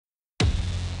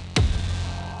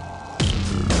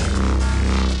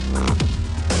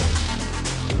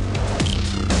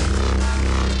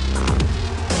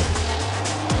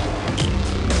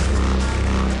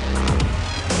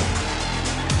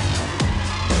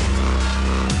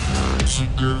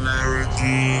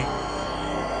Singularity.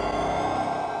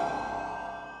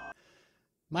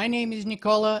 My name is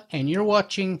Nicola, and you're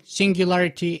watching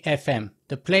Singularity FM,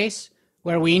 the place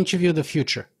where we interview the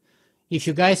future. If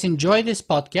you guys enjoy this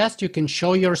podcast, you can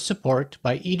show your support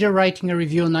by either writing a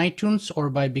review on iTunes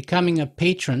or by becoming a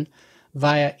patron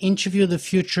via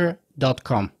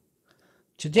interviewthefuture.com.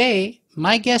 Today,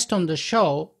 my guest on the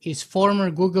show is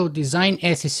former Google design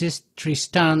ethicist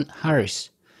Tristan Harris.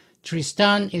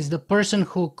 Tristan is the person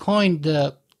who coined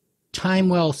the time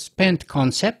well spent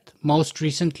concept, most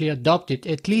recently adopted,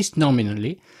 at least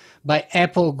nominally, by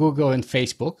Apple, Google, and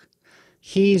Facebook.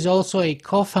 He is also a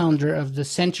co-founder of the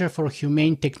Center for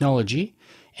Humane Technology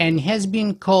and has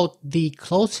been called the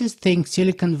closest thing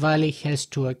Silicon Valley has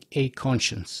to a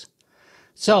conscience.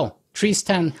 So,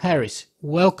 Tristan Harris,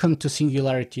 welcome to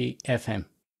Singularity FM.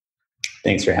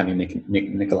 Thanks for having me,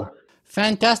 Nicola.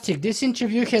 Fantastic. This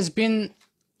interview has been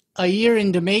a year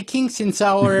in the making since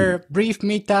our brief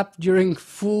meetup during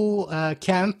Fu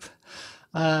camp.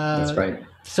 That's right.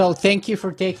 So thank you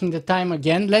for taking the time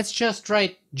again. Let's just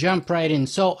jump right in.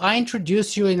 So I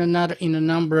introduced you in a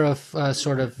number of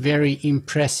sort of very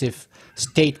impressive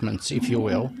statements, if you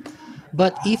will.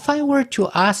 But if I were to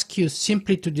ask you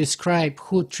simply to describe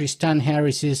who Tristan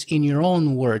Harris is in your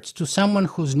own words to someone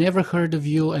who's never heard of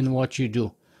you and what you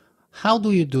do, how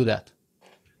do you do that?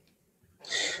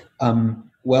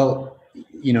 Well,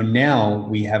 now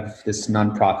we have this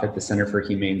nonprofit, the Center for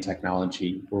Humane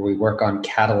Technology, where we work on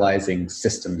catalyzing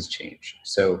systems change.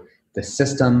 So the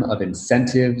system of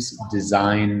incentives,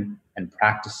 design, and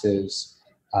practices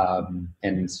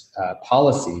and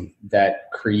policy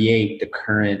that create the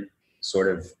current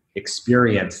sort of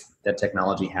experience that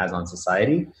technology has on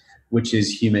society, which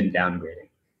is human downgrading.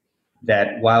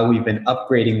 That while we've been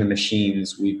upgrading the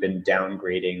machines, we've been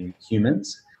downgrading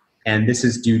humans. And this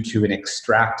is due to an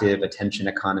extractive attention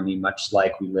economy, much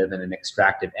like we live in an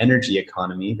extractive energy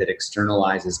economy that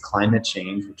externalizes climate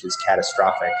change, which is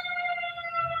catastrophic.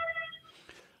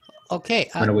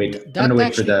 Okay. I'm going to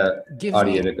wait for the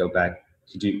audio to go back.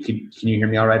 Can you hear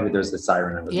me all right? There's the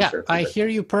siren. I hear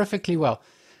you perfectly well.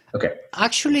 Okay.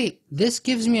 Actually, this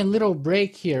gives me a little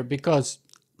break here because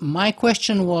my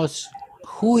question was,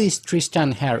 who is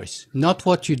Tristan Harris? Not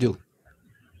what you do.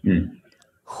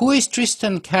 Who is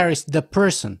Tristan Harris, the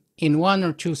person, in one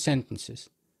or two sentences?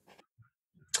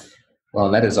 Well,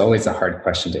 that is always a hard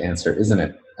question to answer, isn't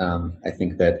it? I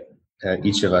think that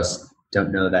each of us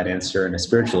don't know that answer in a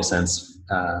spiritual sense,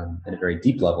 at a very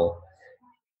deep level.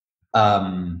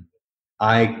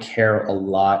 I care a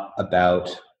lot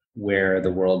about where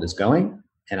the world is going,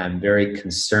 and I'm very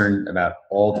concerned about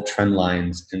all the trend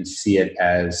lines and see it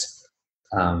as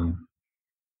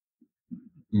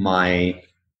my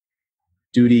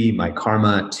duty, my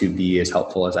karma, to be as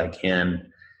helpful as I can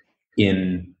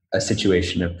in a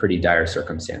situation of pretty dire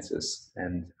circumstances.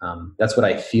 And that's what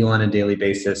I feel on a daily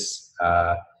basis.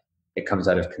 It comes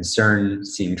out of concern,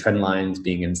 seeing trend lines,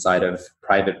 being inside of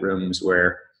private rooms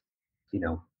where,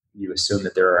 you assume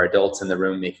that there are adults in the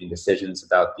room making decisions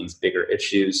about these bigger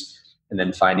issues, and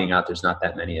then finding out there's not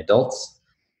that many adults.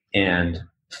 And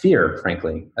fear,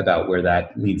 frankly, about where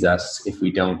that leads us if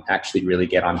we don't actually really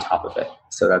get on top of it.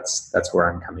 So that's where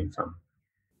I'm coming from.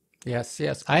 Yes.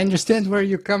 I understand where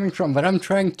you're coming from, but I'm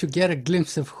trying to get a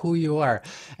glimpse of who you are.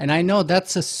 And I know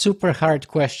that's a super hard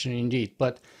question indeed,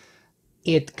 but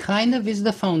it kind of is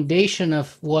the foundation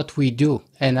of what we do.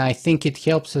 And I think it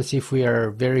helps us if we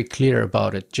are very clear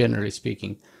about it, generally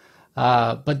speaking.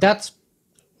 But that's,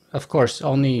 of course,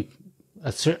 only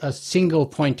a single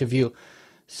point of view.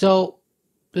 So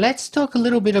let's talk a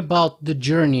little bit about the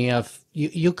journey of,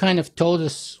 you kind of told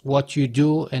us what you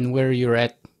do and where you're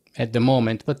at the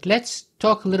moment, but let's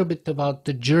talk a little bit about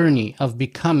the journey of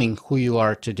becoming who you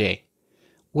are today.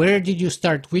 Where did you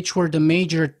start? Which were the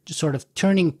major sort of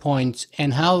turning points,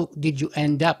 and how did you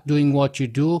end up doing what you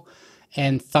do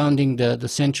and founding the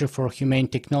Center for Humane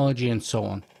Technology and so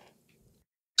on?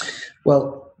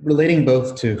 Well, relating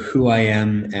both to who I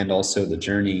am and also the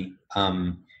journey,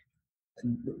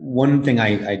 one thing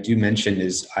I do mention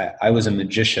is I was a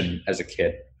magician as a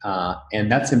kid.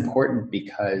 And that's important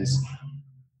because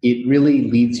it really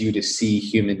leads you to see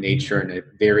human nature in a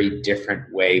very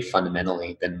different way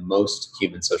fundamentally than most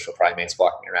human social primates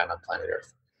walking around on planet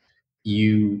Earth.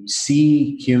 You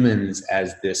see humans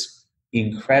as this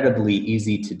incredibly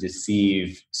easy to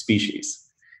deceive species.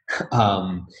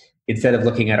 Instead of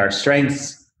looking at our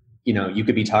strengths, you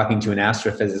could be talking to an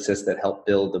astrophysicist that helped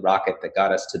build the rocket that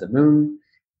got us to the moon,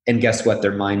 and guess what?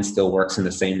 Their mind still works in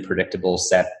the same predictable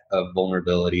set of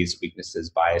vulnerabilities, weaknesses,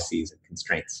 biases, and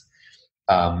constraints.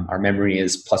 Our memory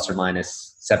is +or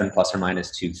 -7 +or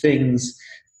 -2 things.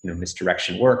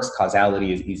 misdirection works,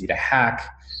 causality is easy to hack.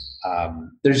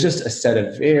 There's just a set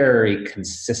of very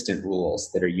consistent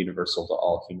rules that are universal to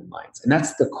all human minds. And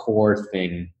that's the core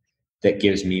thing that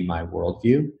gives me my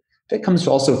worldview. That comes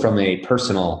also from a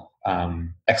personal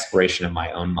exploration of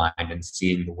my own mind and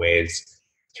seeing the ways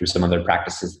through some other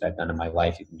practices that I've done in my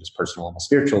life, even just personal and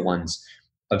spiritual ones,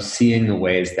 of seeing the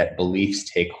ways that beliefs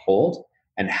take hold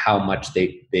and how much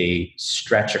they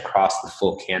stretch across the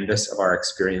full canvas of our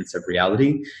experience of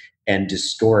reality and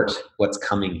distort what's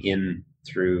coming in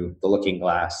through the looking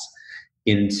glass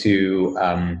into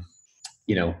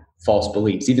false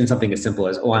beliefs. Even something as simple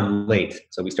as, oh, I'm late,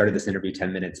 so we started this interview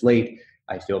 10 minutes late,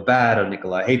 I feel bad, oh,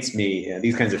 Nicola hates me,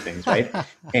 these kinds of things, right?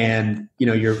 And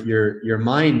your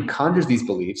mind conjures these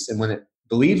beliefs, and when it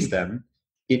believes them,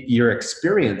 your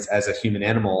experience as a human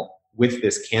animal with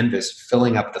this canvas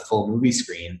filling up the full movie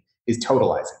screen is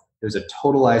totalizing. There's a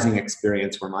totalizing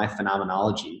experience where my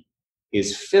phenomenology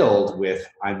is filled with,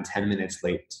 I'm 10 minutes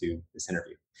late to this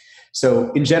interview.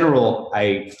 So in general,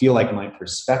 I feel like my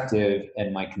perspective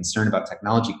and my concern about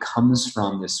technology comes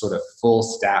from this sort of full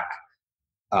stack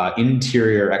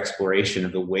interior exploration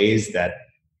of the ways that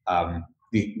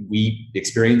we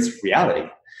experience reality.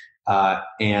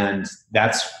 And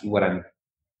that's what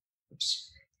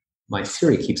my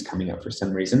Siri keeps coming up for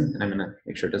some reason, and I'm going to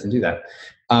make sure it doesn't do that.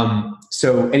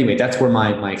 So anyway, that's where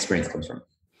my experience comes from.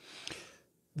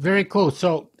 Very cool.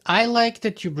 So I like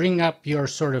that you bring up your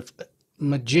sort of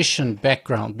magician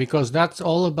background, because that's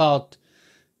all about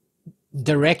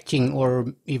directing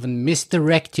or even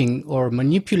misdirecting or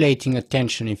manipulating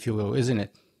attention, if you will, isn't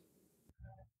it?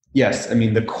 Yes. I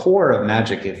mean, the core of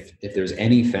magic, if there's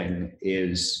anything,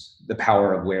 is the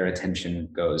power of where attention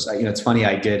goes. It's funny,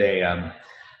 I did a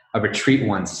retreat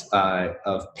once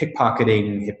of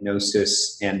pickpocketing,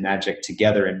 hypnosis, and magic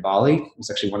together in Bali. It was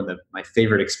actually one of my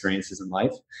favorite experiences in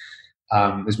life.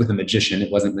 It was with a magician.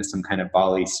 It wasn't with some kind of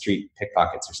Bali street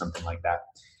pickpockets or something like that.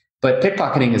 But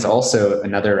pickpocketing is also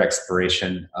another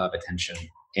exploration of attention.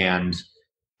 And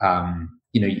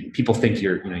people think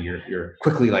you're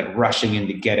quickly like rushing in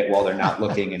to get it while they're not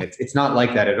looking, and it's not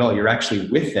like that at all. You're actually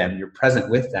with them. You're present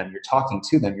with them. You're talking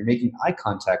to them. You're making eye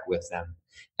contact with them.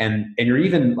 And you're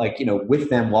even with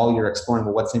them while you're exploring,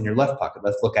 well, what's in your left pocket?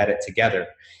 Let's look at it together.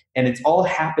 And it's all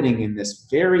happening in this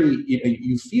very,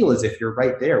 you feel as if you're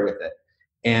right there with it.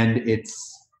 And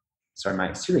sorry,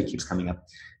 my Siri keeps coming up.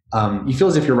 You feel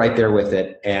as if you're right there with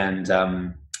it. And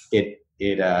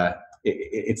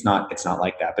it's not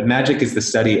like that. But magic is the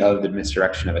study of the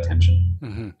misdirection of attention.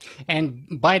 Mm-hmm.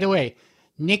 And by the way,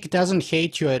 Nick doesn't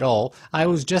hate you at all. I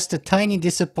was just a tiny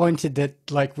disappointed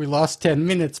that we lost 10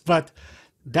 minutes, but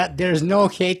that there's no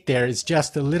hate there. It's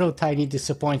just a little tiny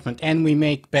disappointment, and we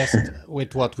make best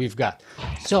with what we've got.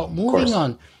 So moving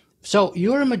on. So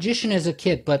you're a magician as a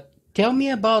kid, but tell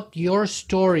me about your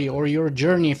story or your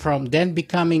journey from then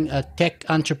becoming a tech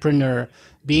entrepreneur,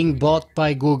 being bought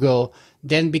by Google,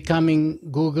 then becoming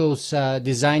Google's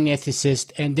design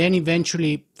ethicist, and then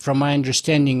eventually, from my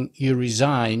understanding, you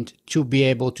resigned to be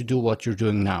able to do what you're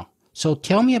doing now. So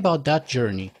tell me about that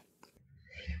journey.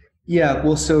 Yeah,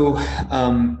 well, so,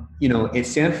 at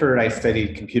Stanford, I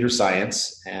studied computer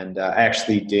science, and I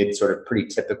actually did sort of pretty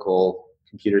typical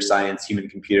computer science,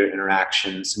 human-computer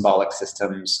interaction, symbolic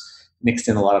systems, mixed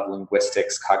in a lot of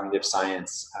linguistics, cognitive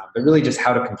science, but really just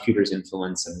how do computers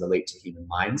influence and relate to human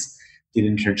minds. Did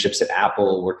internships at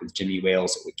Apple, worked with Jimmy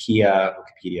Wales at Wikipedia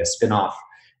spinoff,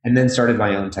 and then started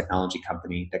my own technology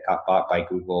company that got bought by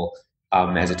Google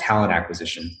as a talent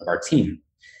acquisition of our team.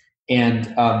 And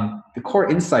the core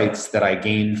insights that I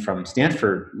gained from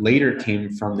Stanford later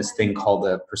came from this thing called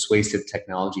the Persuasive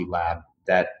Technology Lab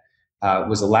that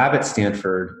was a lab at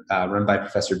Stanford run by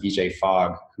Professor B.J.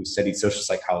 Fogg, who studied social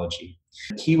psychology.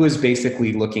 He was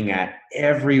basically looking at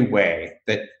every way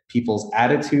that people's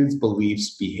attitudes,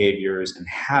 beliefs, behaviors, and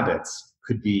habits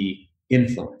could be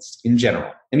influenced in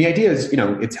general. And the idea is,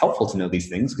 it's helpful to know these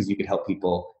things because you can help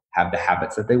people have the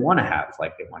habits that they want to have.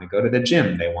 Like they want to go to the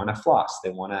gym, they want to floss, they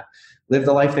want to live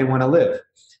the life they want to live.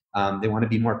 They want to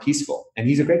be more peaceful. And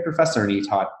he's a great professor, and he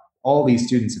taught all these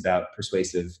students about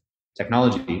persuasive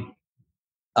technology.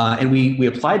 And we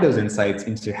applied those insights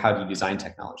into how do you design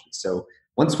technology. So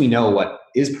once we know what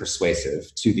is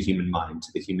persuasive to the human mind,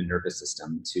 to the human nervous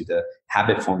system, to the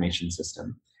habit formation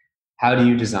system, how do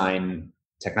you design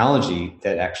technology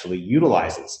that actually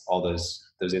utilizes all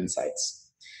those insights?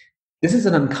 This is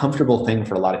an uncomfortable thing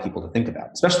for a lot of people to think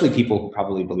about, especially people who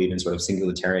probably believe in sort of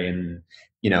singularitarian,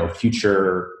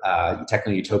 future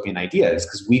techno-utopian ideas,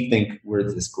 because we think we're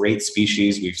this great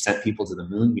species. We've sent people to the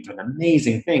moon. We've done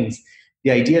amazing things.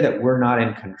 The idea that we're not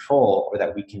in control or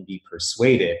that we can be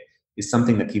persuaded is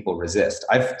something that people resist.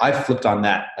 I've flipped on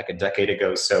that like a decade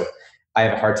ago, so I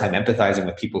have a hard time empathizing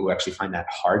with people who actually find that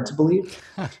hard to believe.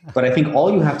 But I think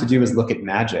all you have to do is look at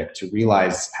magic to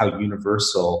realize how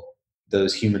universal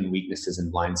those human weaknesses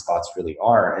and blind spots really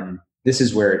are. And this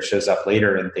is where it shows up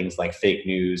later in things like fake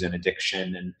news and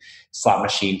addiction and slot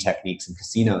machine techniques and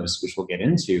casinos, which we'll get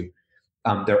into.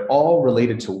 They're all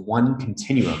related to one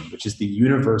continuum, which is the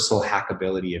universal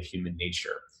hackability of human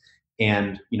nature.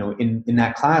 And in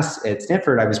that class at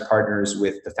Stanford, I was partners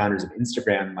with the founders of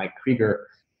Instagram, Mike Krieger.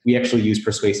 We actually used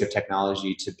persuasive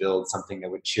technology to build something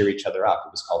that would cheer each other up.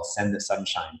 It was called Send the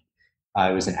Sunshine.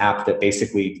 It was an app that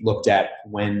basically looked at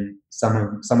when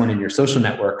someone in your social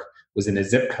network was in a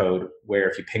zip code where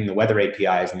if you ping the weather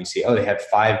APIs and you see, oh, they had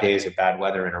 5 days of bad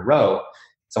weather in a row,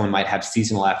 someone might have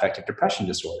seasonal affective depression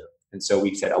disorder. And so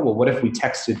we said, oh, well, what if we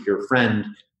texted your friend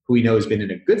who we know has been in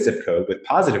a good zip code with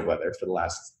positive weather for the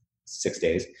last 6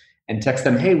 days and text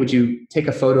them, hey, would you take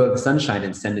a photo of the sunshine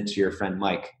and send it to your friend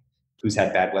Mike, who's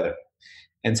had bad weather?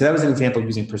 And so that was an example of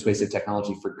using persuasive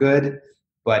technology for good.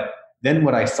 But then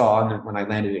what I saw when I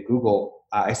landed at Google,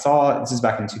 I saw, this is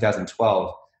back in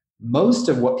 2012, most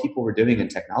of what people were doing in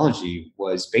technology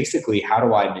was basically, how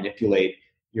do I manipulate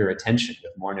your attention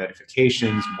with more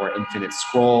notifications, more infinite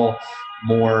scroll,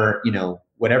 more,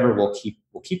 whatever will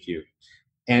keep you.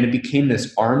 And it became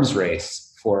this arms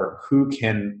race for who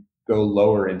can go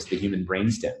lower into the human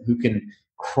brainstem, who can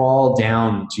crawl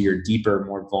down to your deeper,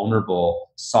 more vulnerable,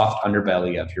 soft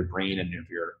underbelly of your brain and of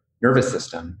your nervous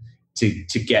system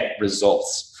to get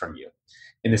results from you.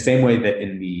 In the same way that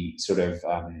in the sort of,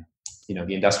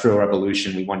 the Industrial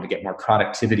Revolution, we wanted to get more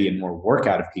productivity and more work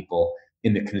out of people.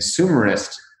 In the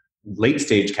consumerist, late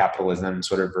stage capitalism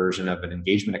sort of version of an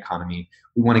engagement economy,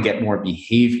 we want to get more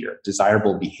behavior,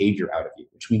 desirable behavior out of you,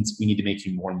 which means we need to make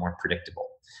you more and more predictable.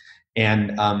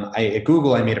 And at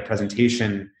Google, I made a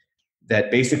presentation that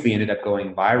basically ended up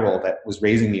going viral that was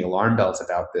raising the alarm bells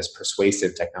about this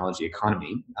persuasive technology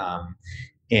economy,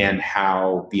 and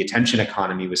how the attention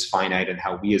economy was finite, and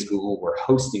how we as Google were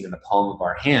hosting in the palm of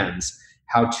our hands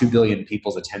how 2 billion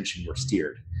people's attention were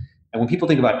steered. And when people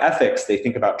think about ethics, they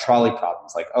think about trolley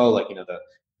problems, like,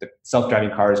 the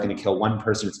self-driving car is going to kill one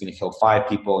person, it's going to kill 5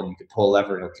 people, and you could pull a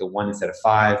lever and it'll kill 1 instead of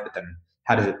 5. But then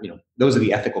how does it, those are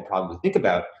the ethical problems we think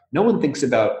about. No one thinks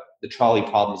about the trolley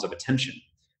problems of attention,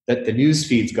 that the news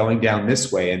feed's going down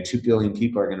this way and 2 billion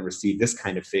people are going to receive this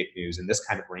kind of fake news and this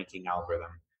kind of ranking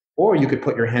algorithm. Or you could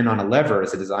put your hand on a lever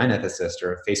as a design ethicist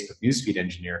or a Facebook newsfeed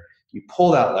engineer. You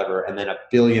pull that lever and then 1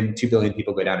 billion, 2 billion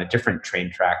people go down a different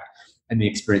train track and they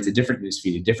experience a different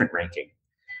newsfeed, a different ranking.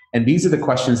 And these are the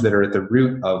questions that are at the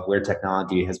root of where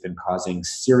technology has been causing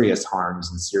serious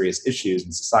harms and serious issues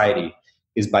in society,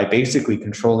 is by basically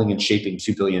controlling and shaping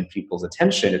 2 billion people's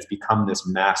attention. It's become this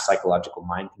mass psychological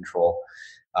mind control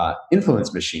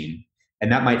influence machine.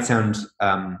 And that might sound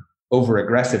over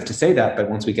aggressive to say that, but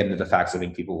once we get into the facts, I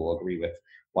think people will agree with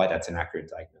why that's an accurate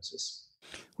diagnosis.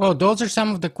 Well, those are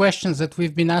some of the questions that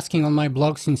we've been asking on my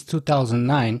blog since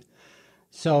 2009.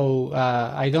 So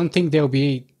I don't think there'll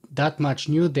be that much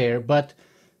new there. But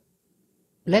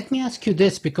let me ask you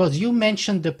this, because you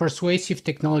mentioned the Persuasive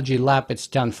Technology Lab at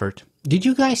Stanford. Did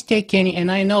you guys take any, and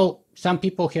I know some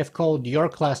people have called your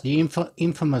class the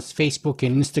infamous Facebook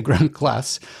and Instagram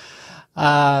class.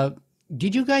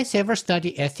 Did you guys ever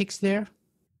study ethics there?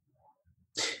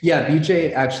 Yeah,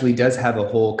 BJ actually does have a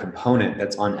whole component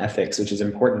that's on ethics, which is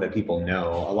important that people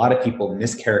know. A lot of people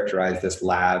mischaracterize this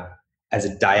lab as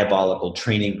a diabolical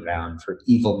training ground for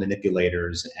evil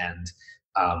manipulators and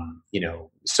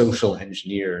social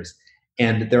engineers.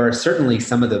 And there are certainly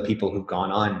some of the people who've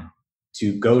gone on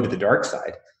to go to the dark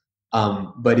side.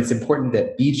 But it's important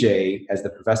that BJ, as the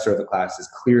professor of the class, is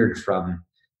cleared from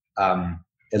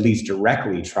at least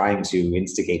directly trying to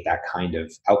instigate that kind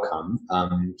of outcome.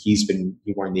 He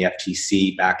warned the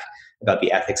FTC back about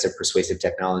the ethics of persuasive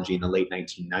technology in the late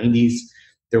 1990s.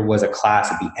 There was a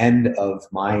class at the end of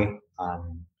my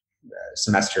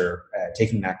semester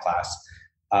taking that class,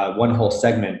 one whole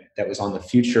segment that was on the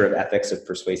future of ethics of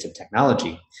persuasive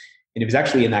technology. And it was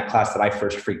actually in that class that I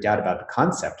first freaked out about the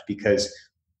concept, because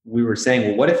we were saying,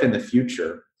 well, what if in the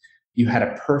future you had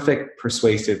a perfect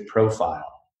persuasive profile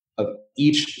of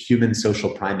each human social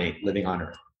primate living on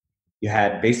Earth? You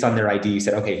had, based on their ID, you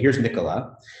said, okay, here's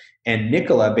Nicola. And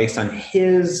Nicola, based on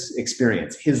his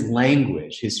experience, his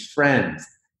language, his friends,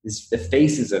 the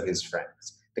faces of his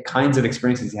friends, the kinds of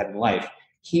experiences he had in life,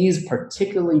 he's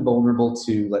particularly vulnerable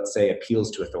to, let's say,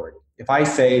 appeals to authority. If I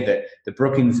say that the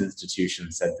Brookings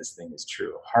Institution said this thing is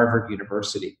true, Harvard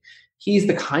University, he's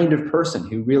the kind of person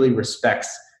who really respects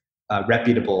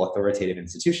reputable, authoritative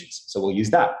institutions. So we'll use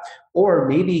that. Or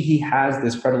maybe he has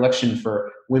this predilection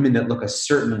for women that look a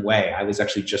certain way. I was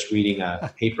actually just reading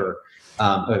a paper.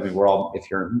 I mean, we're all,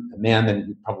 if you're a man, then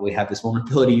you probably have this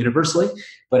vulnerability universally.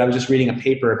 But I was just reading a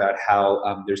paper about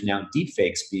how there's now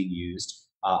deepfakes being used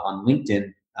on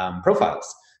LinkedIn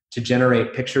profiles to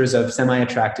generate pictures of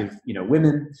semi-attractive,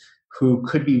 women who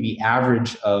could be the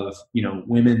average of,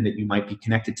 women that you might be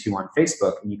connected to on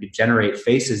Facebook. And you could generate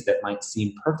faces that might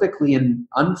seem perfectly and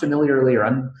unfamiliarly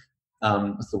or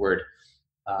what's the word?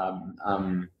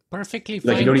 Perfectly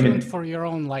like fine-tuned for your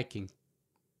own liking.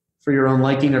 For your own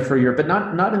liking or for your, but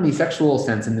not in the sexual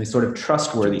sense, in the sort of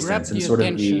trustworthy sense, and sort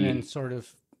of the and sort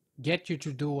of get you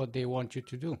to do what they want you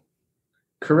to do.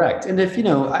 Correct. And if,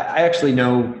 I actually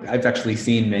know, I've actually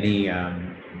seen many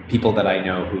people that I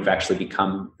know who've actually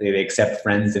they accept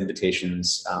friends'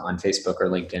 invitations on Facebook or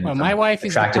LinkedIn. Well, my wife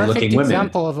is the perfect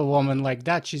example of a woman like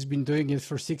that. She's been doing it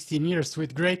for 16 years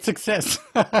with great success.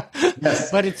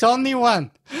 Yes. But it's only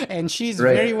one. And she's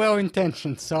very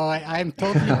well-intentioned. So I'm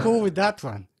totally cool with that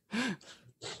one.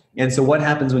 And so what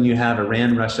happens when you have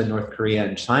Iran, Russia, North Korea,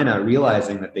 and China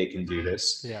realizing that they can do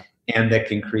this? Yeah. And that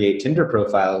can create Tinder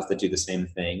profiles that do the same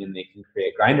thing, and they can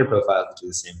create Grindr profiles that do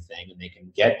the same thing, and they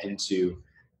can get into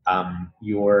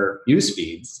your news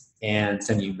feeds and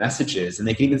send you messages, and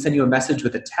they can even send you a message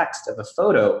with a text of a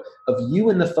photo of you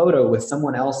in the photo with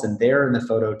someone else, and they're in the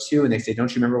photo too, and they say,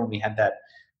 "Don't you remember when we had that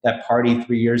party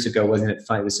 3 years ago? Wasn't it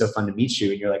fun? It was so fun to meet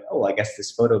you." And you're like, "Oh, I guess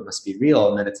this photo must be real,"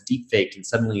 and then it's deep faked, and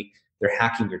suddenly they're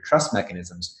hacking your trust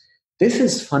mechanisms. This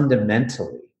is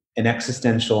fundamentally an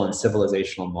existential and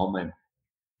civilizational moment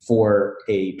for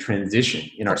a transition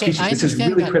in our species. This is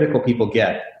really critical people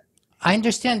get. I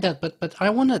understand that, but I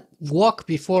want to walk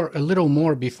a little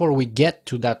more before we get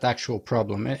to that actual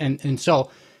problem. And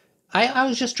so I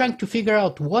was just trying to figure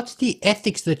out what's the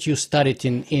ethics that you studied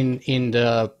in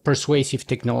the persuasive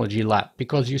technology lab,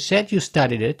 because you said you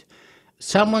studied it.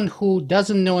 Someone who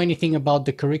doesn't know anything about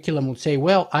the curriculum would say,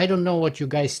 well, I don't know what you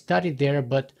guys studied there,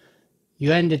 but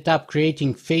you ended up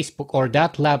creating Facebook, or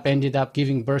that lab ended up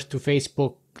giving birth to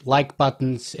Facebook like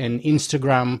buttons and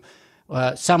Instagram,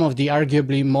 some of the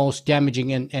arguably most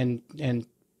damaging and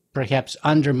perhaps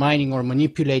undermining or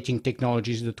manipulating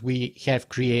technologies that we have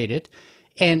created.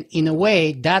 And in a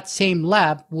way, that same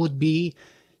lab would be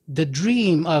the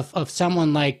dream of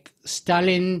someone like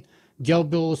Stalin,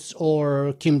 Goebbels,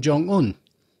 or Kim Jong-un.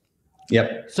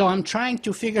 Yep. So I'm trying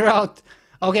to figure out,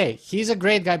 okay, he's a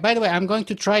great guy. By the way, I'm going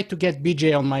to try to get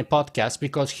BJ on my podcast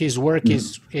because his work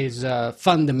is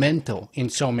fundamental in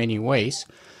so many ways.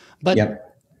 But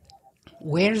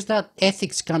where's that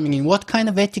ethics coming in? What kind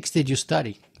of ethics did you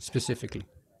study specifically?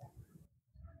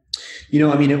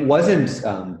 It wasn't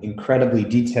incredibly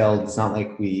detailed. It's not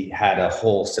like we had a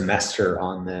whole semester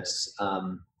on this.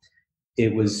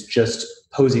 It was just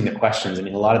posing the questions. A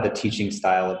lot of the teaching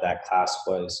style of that class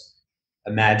was,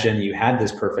 imagine you had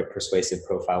this perfect persuasive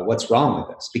profile. What's wrong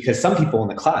with this? Because some people in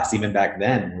the class, even back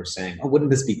then, were saying, oh, wouldn't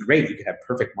this be great? You could have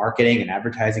perfect marketing and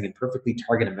advertising and perfectly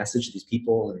target a message to these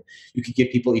people, and you could give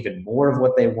people even more of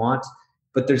what they want.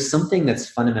 But there's something that's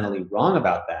fundamentally wrong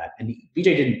about that. And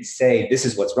BJ didn't say, this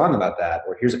is what's wrong about that,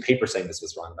 or here's a paper saying this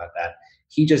was wrong about that.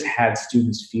 He just had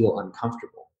students feel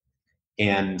uncomfortable.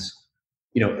 And,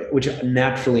 which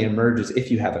naturally emerges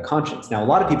if you have a conscience. Now, a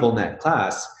lot of people in that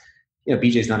class,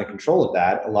 BJ's not in control of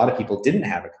that. A lot of people didn't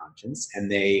have a conscience,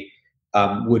 and they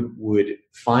would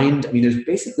find, there's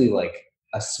basically like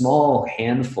a small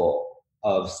handful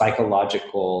of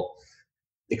psychological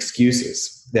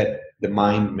excuses that the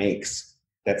mind makes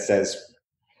that says,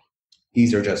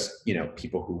 these are just,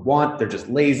 people who they're just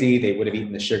lazy. They would have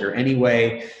eaten the sugar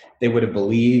anyway. They would have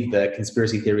believed the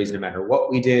conspiracy theories no matter what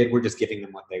we did. We're just giving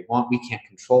them what they want. We can't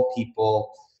control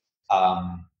people.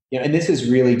 And this is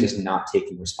really just not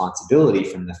taking responsibility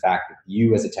from the fact that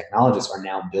you as a technologist are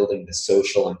now building the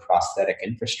social and prosthetic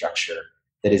infrastructure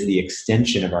that is the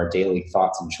extension of our daily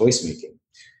thoughts and choice making.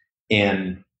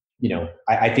 And,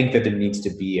 I think that there needs to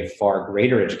be a far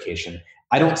greater education.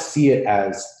 I don't see it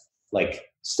as like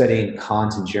studying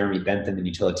Kant and Jeremy Bentham and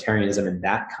utilitarianism and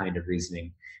that kind of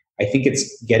reasoning. I think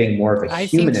it's getting more of a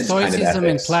humanist kind of ethics. I think Stoicism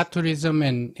and Platonism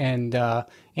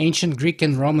and ancient Greek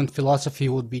and Roman philosophy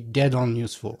would be dead on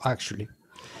useful, actually.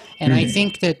 And I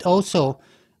think that also,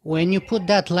 when you put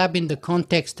that lab in the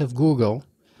context of Google,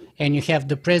 and you have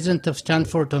the president of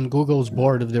Stanford on Google's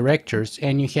board of directors,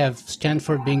 and you have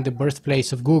Stanford being the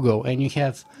birthplace of Google, and you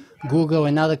have Google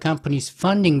and other companies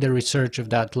funding the research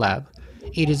of that lab,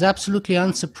 it is absolutely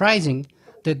unsurprising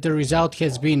that the result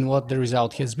has been what the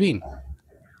result has been.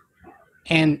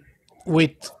 And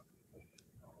with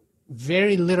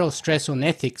very little stress on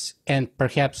ethics, and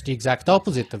perhaps the exact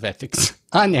opposite of ethics,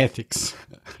 unethics.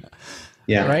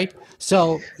 Yeah. Right?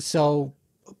 So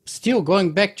still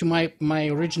going back to my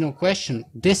original question,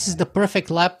 this is the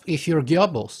perfect lab if you're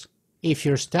Goebbels, if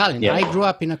you're Stalin. Yeah. I grew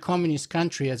up in a communist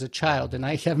country as a child, and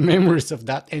I have memories of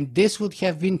that, and this would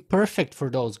have been perfect for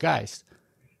those guys.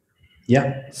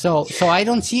 Yeah. So I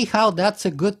don't see how that's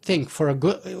a good thing for a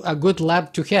good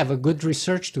lab to have, a good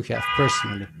research to have,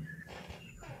 personally.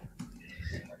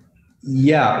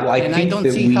 Yeah, well, I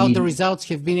don't see how the results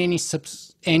have been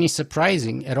any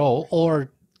surprising at all,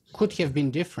 or could have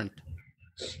been different.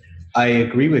 I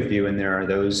agree with you, and there are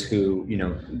those who,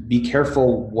 be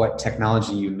careful what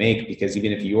technology you make, because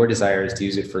even if your desire is to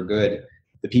use it for good,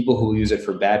 the people who use it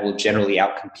for bad will generally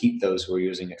outcompete those who are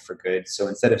using it for good. So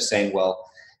instead of saying,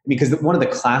 well, because one of the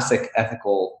classic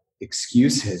ethical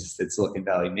excuses that Silicon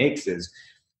Valley makes is,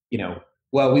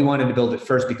 well, we wanted to build it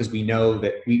first because we know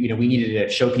that we needed to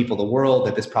show people the world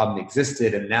that this problem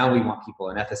existed, and now we want people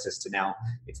and ethicists to now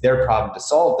it's their problem to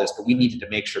solve this, but we needed to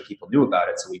make sure people knew about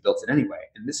it, so we built it anyway.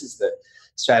 And this is the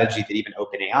strategy that even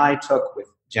OpenAI took with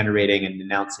generating and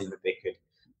announcing that they could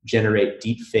generate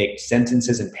deep fake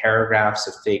sentences and paragraphs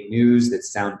of fake news that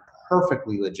sound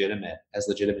perfectly legitimate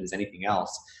as anything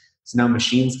else. So now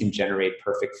machines can generate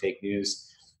perfect fake news.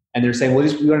 And they're saying, well,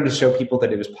 we wanted to show people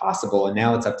that it was possible, and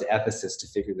now it's up to ethicists to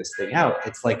figure this thing out.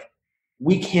 It's like,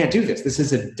 we can't do this. This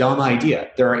is a dumb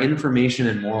idea. There are information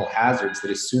and moral hazards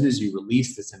that as soon as you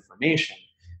release this information,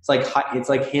 it's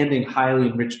like handing highly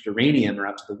enriched uranium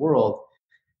out to the world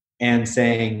and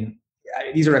saying,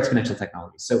 these are exponential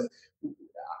technologies. So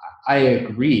I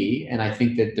agree, and I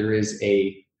think that there is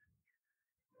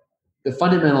the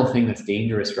fundamental thing that's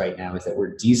dangerous right now is that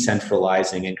we're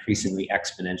decentralizing increasingly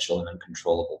exponential and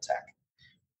uncontrollable tech.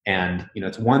 And,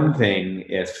 it's one thing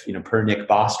if, per Nick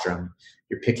Bostrom,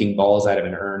 you're picking balls out of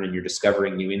an urn and you're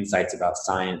discovering new insights about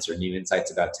science or new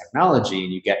insights about technology,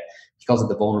 and he calls it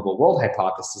the vulnerable world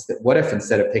hypothesis, that what if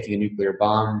instead of picking a nuclear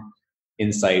bomb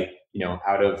insight,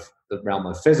 out of the realm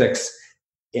of physics,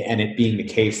 and it being the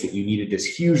case that you needed this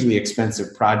hugely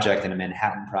expensive project and a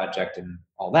Manhattan project and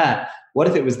all that, what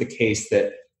if it was the case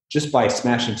that just by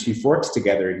smashing two forks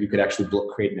together, you could actually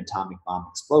create an atomic bomb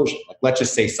explosion? Like, let's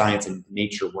just say science and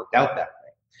nature worked out that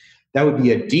way. That would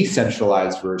be a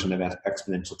decentralized version of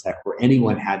exponential tech where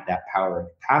anyone had that power and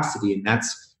capacity, and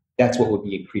that's what would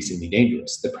be increasingly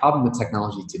dangerous. The problem with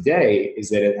technology today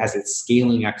is that as it's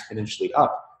scaling exponentially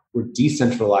up, we're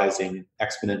decentralizing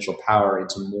exponential power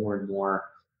into more and more,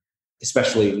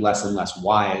 especially less and less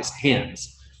wise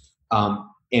hands,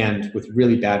 and with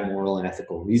really bad moral and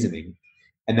ethical reasoning.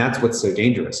 And that's what's so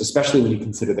dangerous, especially when you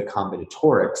consider the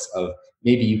combinatorics of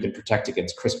maybe you can protect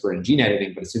against CRISPR and gene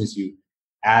editing, but as soon as you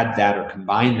add that or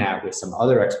combine that with some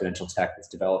other exponential tech that's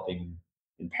developing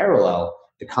in parallel,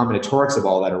 the combinatorics of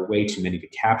all that are way too many to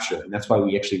capture. And that's why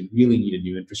we actually really need a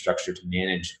new infrastructure to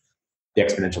manage the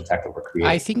exponential tech that we're creating.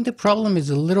 I think the problem is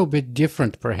a little bit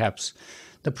different, perhaps.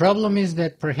 The problem is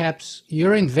that perhaps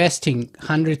you're investing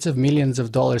hundreds of millions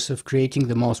of dollars of creating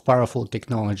the most powerful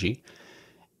technology,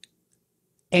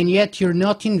 and yet you're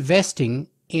not investing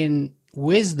in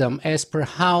wisdom as per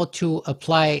how to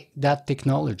apply that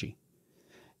technology.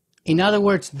 In other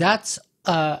words, that's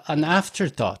an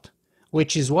afterthought,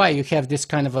 which is why you have this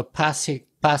kind of a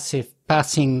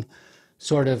passing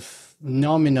sort of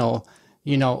nominal,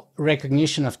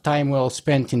 recognition of time well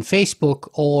spent in Facebook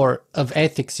or of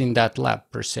ethics in that lab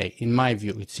per se, in my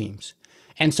view, it seems.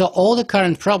 And so all the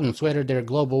current problems, whether they're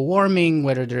global warming,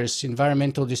 whether there's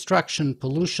environmental destruction,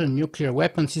 pollution, nuclear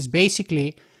weapons, is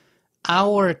basically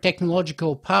our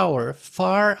technological power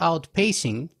far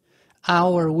outpacing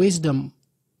our wisdom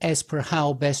as per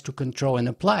how best to control and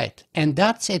apply it. And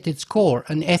that's at its core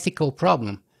an ethical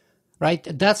problem, right?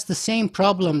 That's the same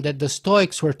problem that the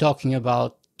Stoics were talking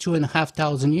about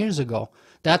 2,500 years ago.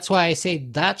 That's why I say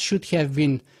that should have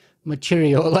been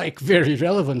material, very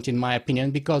relevant in my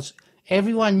opinion, because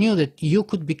everyone knew that you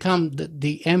could become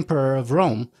the emperor of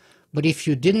Rome, but if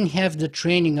you didn't have the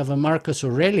training of a Marcus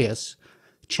Aurelius,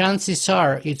 chances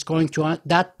are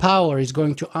that power is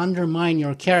going to undermine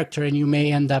your character, and you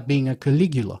may end up being a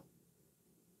Caligula.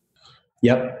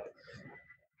 Yep.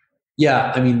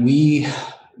 Yeah, I mean, we,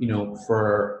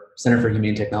 for Center for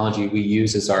Humane Technology, we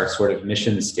use as our sort of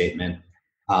mission statement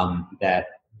that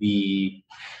the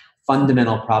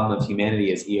fundamental problem of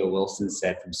humanity, as E.O. Wilson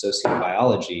said from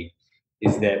sociobiology,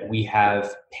 is that we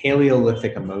have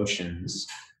Paleolithic emotions,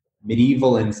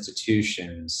 medieval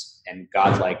institutions, and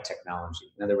godlike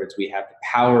technology. In other words, we have the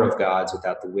power of gods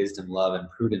without the wisdom, love, and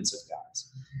prudence of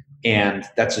gods. And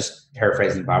that's just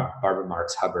paraphrasing Barbara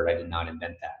Marx Hubbard. I did not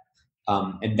invent that.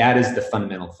 And that is the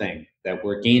fundamental thing, that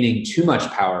we're gaining too much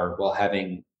power while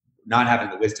not having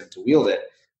the wisdom to wield it.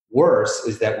 Worse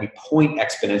is that we point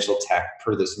exponential tech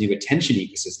per this new attention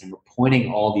ecosystem. We're pointing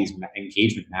all these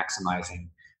engagement maximizing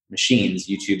machines,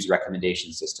 YouTube's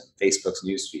recommendation system, Facebook's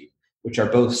newsfeed, which are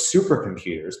both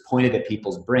supercomputers pointed at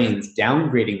people's brains,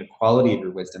 downgrading the quality of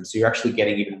your wisdom. So you're actually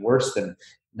getting even worse than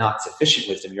not sufficient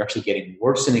wisdom. You're actually getting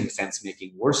worsening sense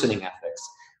making, worsening ethics,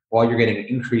 while you're getting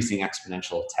increasing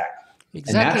exponential tech.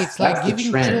 Exactly. It's like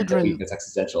giving children. That's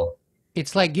existential.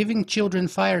 It's like giving children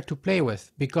fire to play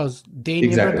with, because they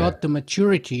never got the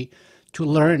maturity to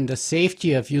learn the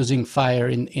safety of using fire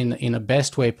in a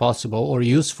best way possible, or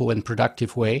useful and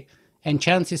productive way. And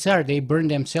chances are they burn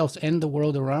themselves and the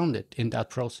world around it in that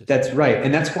process. That's right.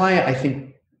 And that's why I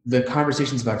think the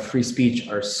conversations about free speech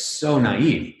are so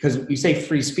naive. Because you say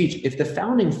free speech, if the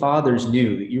founding fathers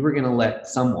knew that you were going to let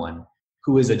someone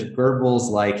who is a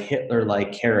Goebbels-like,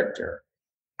 Hitler-like character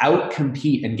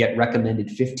outcompete and get recommended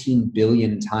 15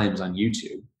 billion times on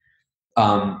YouTube,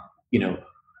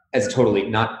 as totally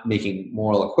not making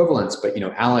moral equivalence, but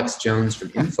Alex Jones from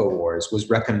InfoWars was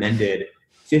recommended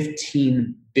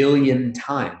 15 billion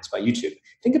times by YouTube.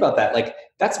 Think about that. Like,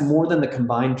 that's more than the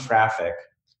combined traffic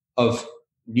of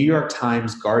New York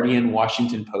Times, Guardian,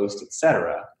 Washington Post,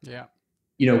 etc. Yeah.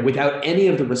 Without any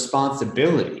of the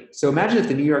responsibility. So imagine if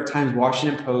the New York Times,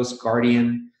 Washington Post,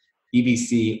 Guardian,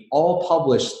 BBC all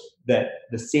published that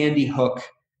the Sandy Hook,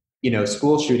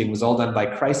 school shooting was all done by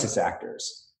crisis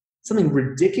actors. Something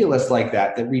ridiculous like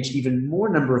that reached even more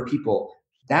number of people.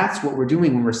 That's what we're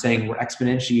doing when we're saying we're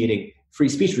exponentiating free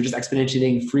speech. We're just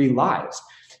exponentiating free lives.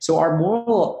 So our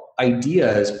moral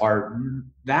ideas are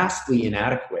vastly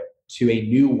inadequate to a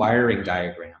new wiring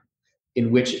diagram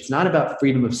in which it's not about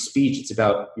freedom of speech. It's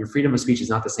about your freedom of speech is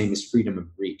not the same as freedom of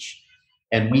reach.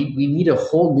 And we need a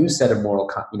whole new set of moral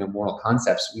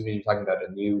concepts. We've been talking about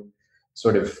a new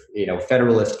sort of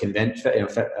Federalist convention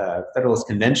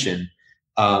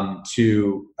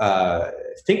to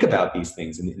think about these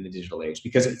things in the digital age,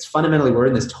 because it's fundamentally we're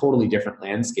in this totally different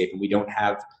landscape, and we don't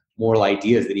have moral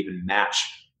ideas that even match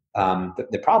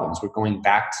the problems. We're going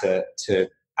back to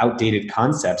outdated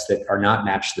concepts that are not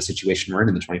matched the situation we're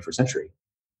in the 21st century.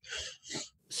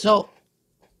 So,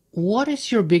 what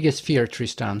is your biggest fear,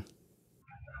 Tristan?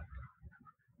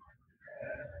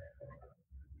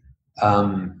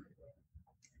 Climate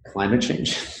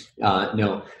change.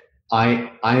 No,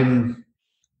 I'm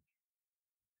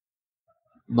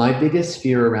my biggest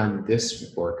fear around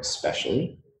this work,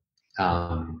 especially,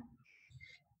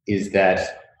 is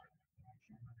that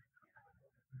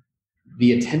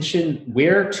the attention,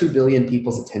 where 2 billion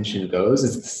people's attention goes,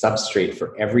 is the substrate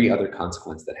for every other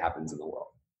consequence that happens in the world.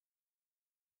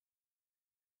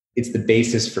 It's the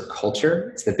basis for culture.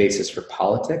 It's the basis for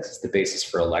politics. It's the basis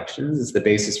for elections. It's the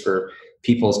basis for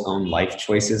people's own life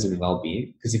choices and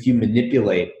well-being. Because if you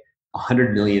manipulate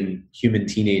 100 million human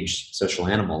teenage social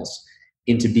animals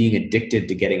into being addicted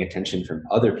to getting attention from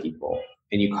other people,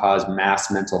 and you cause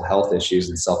mass mental health issues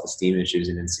and self-esteem issues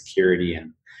and insecurity,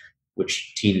 and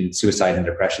which teen suicide and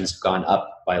depressions have gone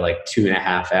up by like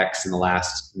 2.5x in the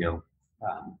last, I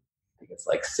think it's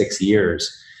like 6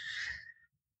 years.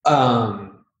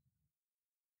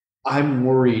 I'm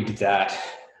worried that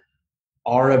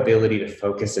our ability to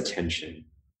focus attention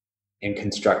and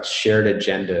construct shared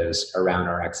agendas around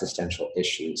our existential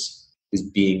issues is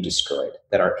being destroyed,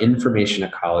 that our information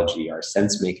ecology, our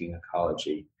sense-making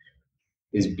ecology,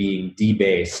 is being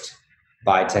debased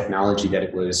by technology that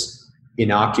it was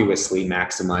innocuously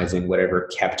maximizing whatever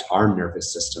kept our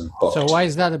nervous system hooked. So why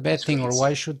is that a bad thing, or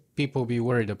why should people be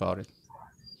worried about it?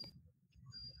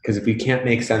 Because if we can't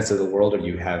make sense of the world,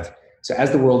 so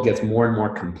as the world gets more and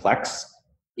more complex,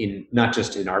 in not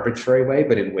just in arbitrary way,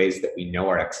 but in ways that we know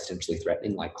are existentially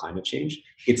threatening, like climate change,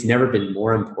 it's never been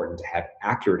more important to have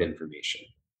accurate information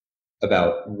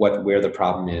about where the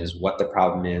problem is, what the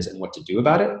problem is, and what to do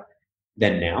about it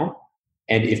than now.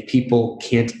 And if people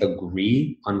can't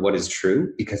agree on what is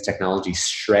true, because technology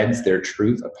shreds their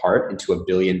truth apart into 1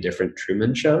 billion different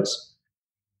Truman shows,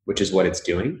 which is what it's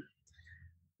doing,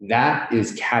 that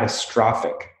is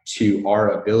catastrophic to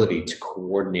our ability to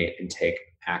coordinate and take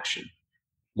action.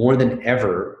 More than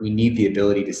ever, we need the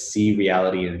ability to see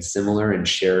reality in similar and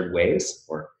shared ways,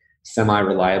 or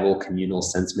semi-reliable communal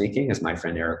sense-making, as my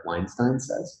friend Eric Weinstein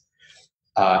says.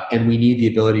 And we need the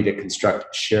ability to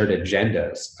construct shared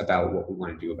agendas about what we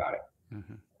want to do about it.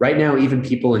 Mm-hmm. Right now, even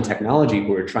people in technology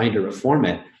who are trying to reform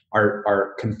it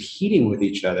are competing with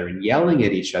each other and yelling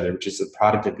at each other, which is a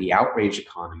product of the outrage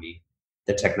economy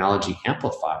that technology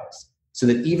amplifies. So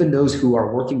that even those who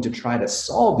are working to try to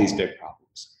solve these big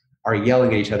problems are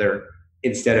yelling at each other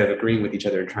instead of agreeing with each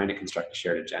other and trying to construct a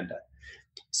shared agenda.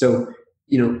 So,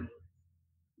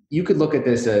 you could look at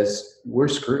this as we're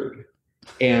screwed,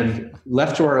 and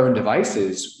left to our own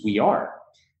devices, we are.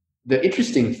 The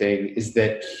interesting thing is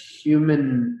that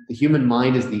the human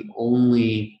mind is the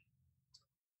only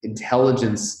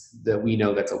intelligence that we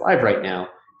know that's alive right now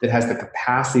that has the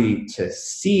capacity to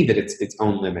see that its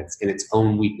own limits and its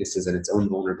own weaknesses and its own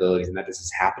vulnerabilities, and that this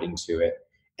is happening to it.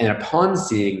 And upon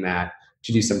seeing that,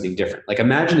 to do something different. Like,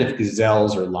 imagine if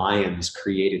gazelles or lions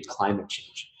created climate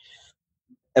change.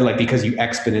 And like, because you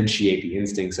exponentiate the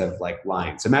instincts of like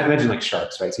lions. So imagine like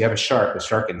sharks, right? So you have a shark with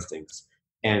shark instincts,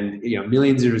 and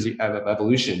millions of years of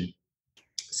evolution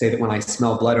say that when I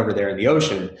smell blood over there in the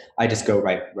ocean, I just go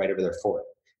right over there for it.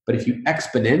 But if you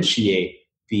exponentiate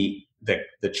the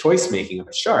choice making of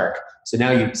a shark, so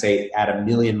now you say add a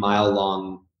 1,000,000-mile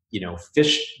long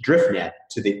fish drift net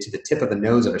to the tip of the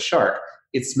nose of a shark,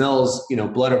 it smells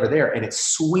blood over there, and it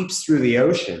sweeps through the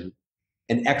ocean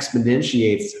and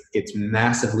exponentiates its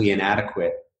massively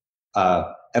inadequate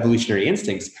evolutionary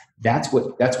instincts. That's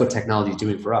what technology is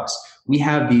doing for us. We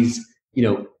have these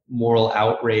moral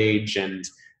outrage and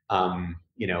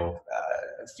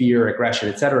fear, aggression,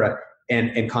 etc.,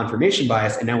 and confirmation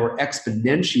bias, and now we're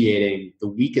exponentiating the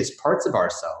weakest parts of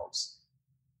ourselves,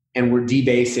 and we're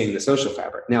debasing the social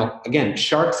fabric. Now, again,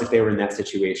 sharks, if they were in that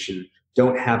situation,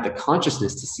 don't have the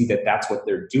consciousness to see that that's what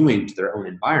they're doing to their own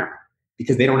environment,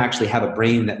 because they don't actually have a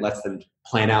brain that lets them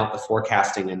plan out the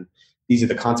forecasting and these are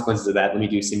the consequences of that. Let me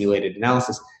do simulated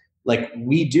analysis. Like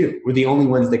we do. We're the only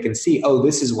ones that can see, oh,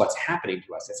 this is what's happening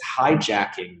to us. It's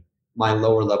hijacking my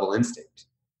lower level instinct.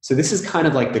 So this is kind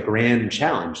of like the grand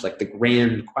challenge, like the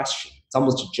grand question. It's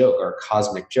almost a joke or a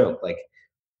cosmic joke. Like,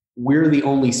 we're the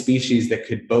only species that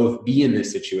could both be in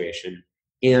this situation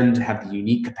and have the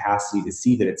unique capacity to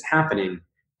see that it's happening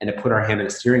and to put our hand on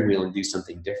the steering wheel and do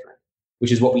something different,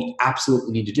 which is what we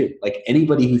absolutely need to do. Like,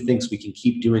 anybody who thinks we can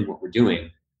keep doing what we're doing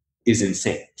is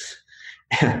insane.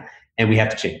 And we have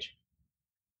to change.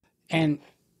 And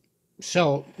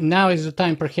so now is the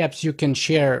time perhaps you can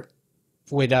share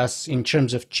with us, in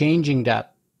terms of changing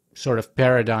that sort of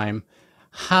paradigm,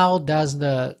 how does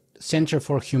the Center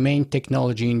for Humane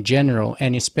Technology in general,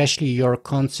 and especially your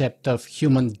concept of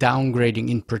human downgrading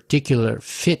in particular,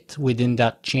 fit within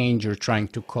that change you're trying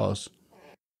to cause?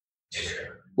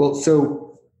 Well,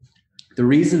 so the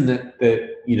reason that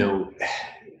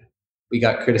we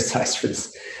got criticized for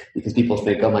this, because people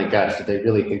think, oh my gosh, did they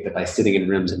really think that by sitting in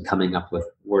rooms and coming up with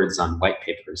words on white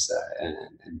papers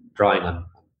and drawing on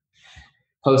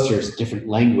posters, different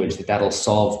language, that'll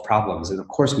solve problems? And of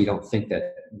course, we don't think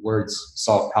that words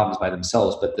solve problems by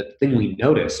themselves. But the thing we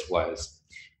noticed was,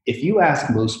 if you ask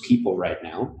most people right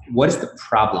now, what is the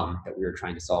problem that we were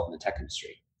trying to solve in the tech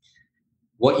industry?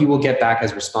 What you will get back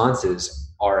as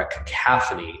responses are a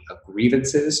cacophony of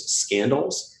grievances,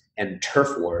 scandals, and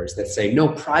turf wars that say, no,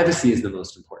 privacy is the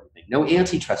most important thing. No,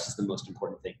 antitrust is the most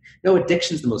important thing. No,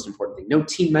 addiction is the most important thing. No,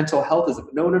 teen mental health is,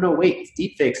 no, wait, it's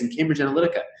deepfakes and Cambridge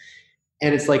Analytica.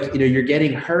 And it's like, you're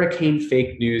getting hurricane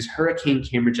fake news, hurricane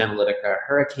Cambridge Analytica,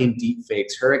 hurricane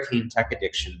deepfakes, hurricane tech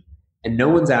addiction. And no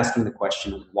one's asking the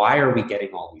question, why are we getting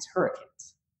all these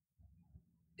hurricanes?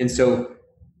 And so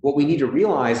what we need to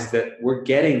realize is that we're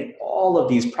getting all of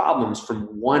these problems from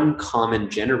one common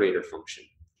generator function,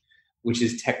 which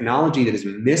is technology that is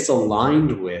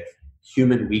misaligned with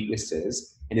human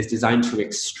weaknesses and is designed to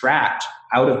extract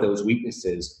out of those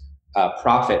weaknesses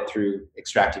profit through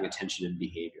extracting attention and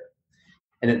behavior.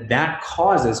 And that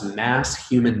causes mass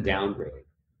human downgrading,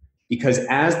 because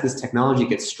as this technology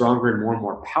gets stronger and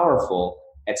more powerful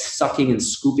at sucking and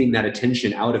scooping that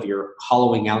attention out of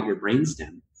hollowing out your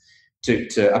brainstem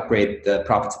to upgrade the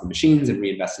profits of the machines and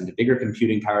reinvest into bigger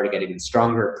computing power to get even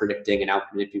stronger at predicting and out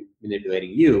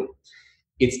manipulating you,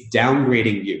 it's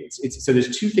downgrading you. So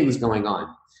there's two things going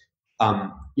on.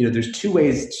 There's two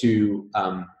ways to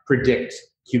predict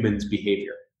humans'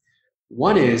 behavior.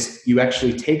 One is you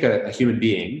actually take a human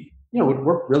being,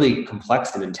 we're really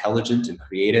complex and intelligent and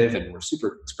creative, and we're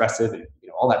super expressive and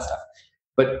all that stuff.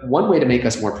 But one way to make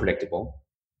us more predictable,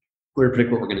 or to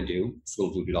predict what we're going to do, this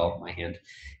little voodoo doll in my hand,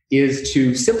 is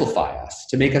to simplify us,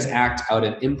 to make us act out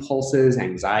of impulses,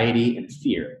 anxiety, and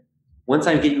fear. Once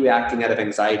I get you acting out of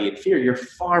anxiety and fear, you're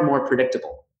far more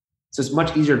predictable. So it's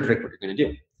much easier to predict what you're going to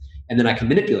do. And then I can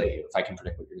manipulate you if I can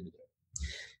predict what you're going to do.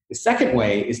 The second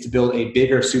way is to build a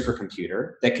bigger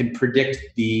supercomputer that can predict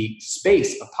the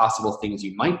space of possible things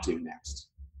you might do next.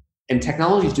 And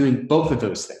technology is doing both of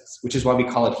those things, which is why we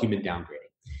call it human downgrading.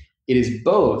 It is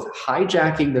both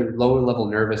hijacking the lower level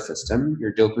nervous system,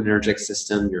 your dopaminergic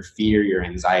system, your fear, your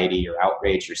anxiety, your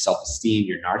outrage, your self-esteem,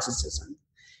 your narcissism,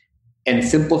 and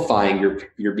simplifying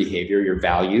your behavior, your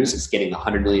values. It's getting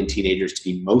 100 million teenagers to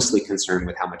be mostly concerned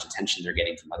with how much attention they're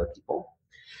getting from other people,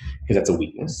 because that's a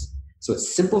weakness. So it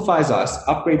simplifies us,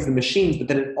 upgrades the machines, but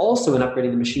then it also, in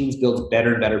upgrading the machines, builds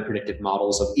better and better predictive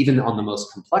models of, even on the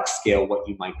most complex scale, what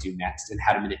you might do next and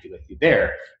how to manipulate you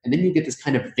there. And then you get this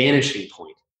kind of vanishing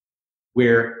point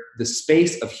where the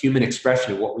space of human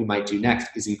expression of what we might do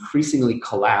next is increasingly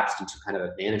collapsed into kind of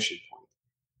a vanishing point,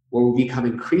 where we become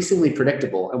increasingly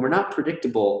predictable. And we're not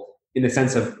predictable in the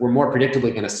sense of we're more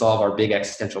predictably going to solve our big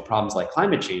existential problems like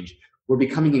climate change. We're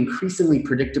becoming increasingly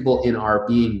predictable in our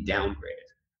being downgraded,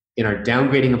 in our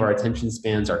downgrading of our attention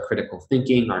spans, our critical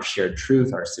thinking, our shared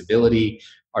truth, our civility,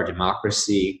 our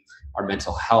democracy, our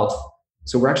mental health.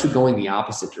 So we're actually going the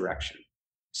opposite direction.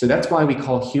 So that's why we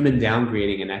call human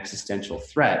downgrading an existential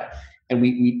threat. And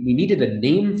we needed a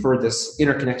name for this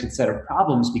interconnected set of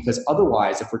problems, because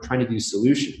otherwise, if we're trying to do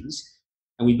solutions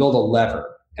and we build a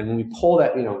lever, and when we pull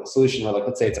that, solution, like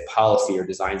let's say it's a policy or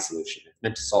design solution, it's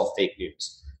meant to solve fake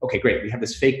news. Okay, great. We have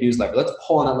this fake news lever. Let's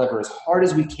pull on that lever as hard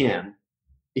as we can.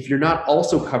 If you're not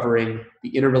also covering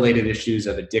the interrelated issues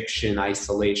of addiction,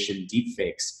 isolation,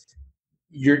 deepfakes,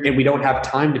 and we don't have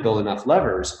time to build enough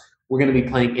levers, we're going to be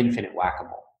playing infinite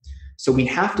whack-a-mole. So we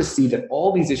have to see that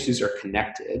all these issues are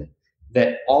connected,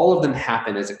 that all of them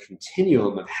happen as a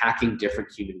continuum of hacking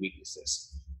different human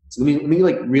weaknesses. So let me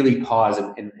like really pause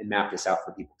and map this out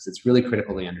for people, because it's really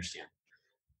critical they understand.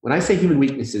 When I say human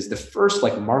weaknesses, the first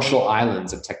like Marshall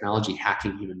Islands of technology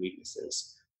hacking human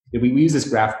weaknesses, we use this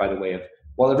graph, by the way, of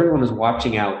while everyone was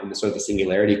watching out in the sort of the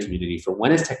singularity community for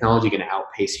when is technology going to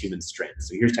outpace human strength.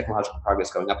 So here's technological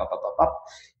progress going up, up, up, up, up.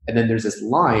 And then there's this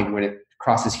line when it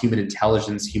crosses human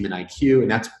intelligence, human IQ, and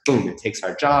that's boom, it takes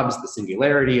our jobs, the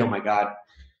singularity. Oh my God.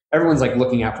 Everyone's like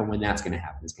looking out for when that's going to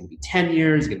happen. It's going to be 10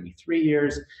 years, it's going to be 3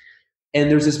 years. And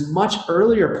there's this much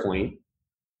earlier point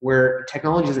where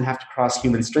technology doesn't have to cross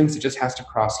human strengths, it just has to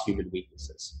cross human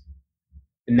weaknesses.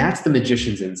 And that's the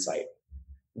magician's insight.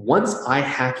 Once I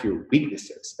hack your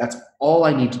weaknesses, that's all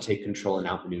I need to take control and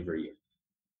outmaneuver you.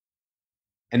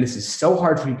 And this is so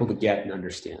hard for people to get and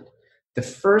understand. The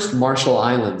first Marshall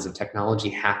Islands of technology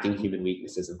hacking human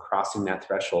weaknesses and crossing that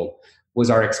threshold was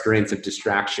our experience of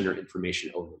distraction or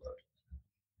information overload.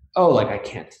 Oh, like I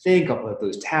can't think of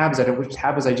those tabs. I don't know which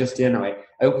tab was I just in. I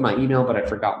opened my email, but I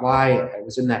forgot why. I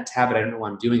was in that tab, but I don't know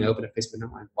what I'm doing. I opened a Facebook, I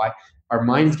don't know why. Our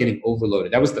mind's getting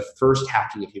overloaded. That was the first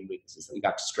hacking of human weaknesses, that we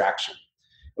got distraction.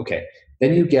 Okay,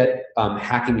 then you get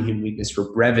hacking the human weakness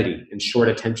for brevity and short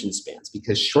attention spans,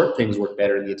 because short things work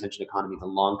better in the attention economy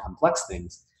than long, complex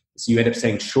things. So you end up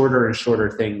saying shorter and shorter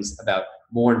things about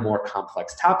more and more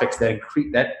complex topics that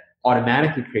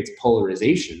automatically creates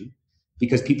polarization,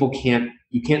 because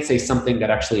you can't say something that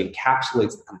actually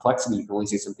encapsulates the complexity. You can only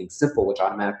say something simple, which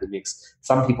automatically makes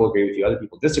some people agree with you, other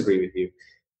people disagree with you.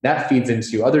 That feeds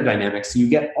into other dynamics. So you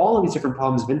get all of these different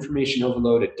problems of information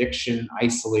overload, addiction,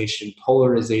 isolation,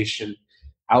 polarization,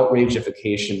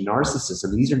 outrageification,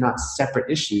 narcissism. These are not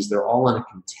separate issues. They're all on a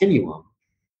continuum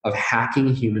of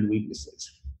hacking human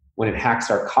weaknesses. When it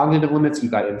hacks our cognitive limits, you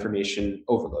got information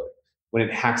overload. When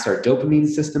it hacks our dopamine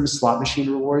system, slot machine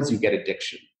rewards, you get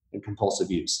addiction and compulsive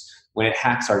use. When it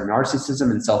hacks our narcissism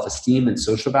and self-esteem and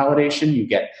social validation, you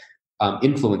get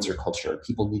influencer culture,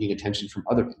 people needing attention from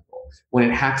other people. When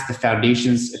it hacks the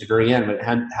foundations at the very end, when it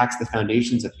hacks the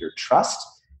foundations of your trust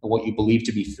and what you believe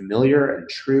to be familiar and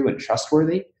true and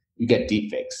trustworthy, you get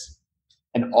deepfakes.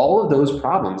 And all of those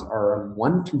problems are on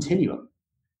one continuum,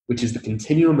 which is the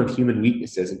continuum of human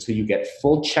weaknesses, until you get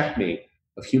full checkmate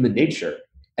of human nature.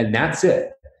 And that's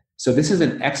it. So this is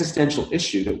an existential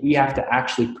issue that we have to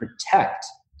actually protect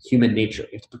human nature.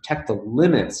 We have to protect the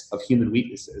limits of human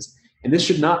weaknesses. And this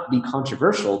should not be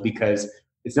controversial, because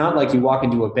it's not like you walk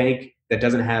into a bank that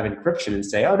doesn't have encryption and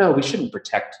say, oh no, we shouldn't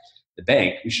protect the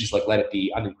bank. We should just let it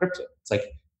be unencrypted. It's like,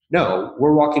 no,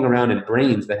 we're walking around in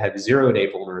brains that have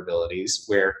 0-day vulnerabilities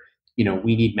where,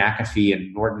 we need McAfee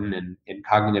and Norton and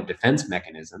cognitive defense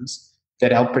mechanisms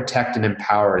that help protect and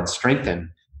empower and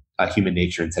strengthen human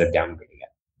nature instead of downgrading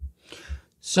it.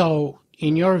 So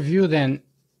in your view then,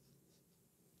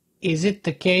 is it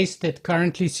the case that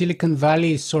currently Silicon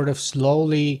Valley is sort of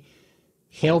slowly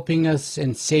helping us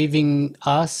and saving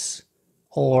us,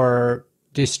 or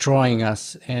destroying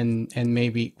us? And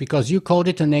maybe, because you called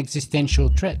it an existential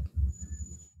threat.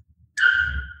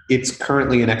 It's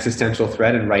currently an existential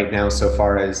threat. And right now, so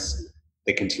far as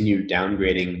they continue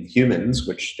downgrading humans,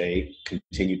 which they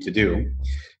continue to do,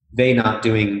 not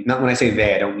when I say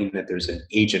they, I don't mean that there's an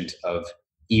agent of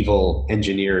evil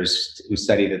engineers who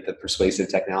studied at the Persuasive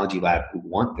Technology Lab who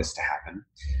want this to happen.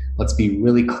 Let's be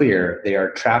really clear. They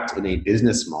are trapped in a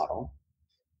business model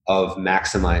of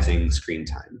maximizing screen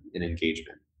time and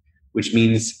engagement, which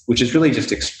is really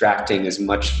just extracting as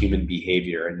much human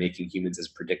behavior and making humans as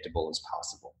predictable as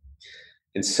possible.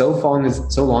 And so long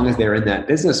as they're in that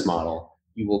business model,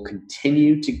 you will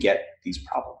continue to get these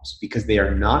problems because they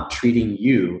are not treating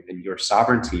you and your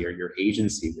sovereignty or your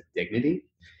agency with dignity.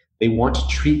 They want to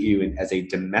treat you as a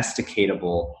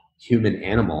domesticatable human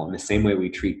animal in the same way we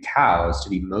treat cows to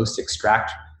be most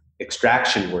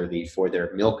extraction worthy for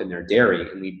their milk and their dairy,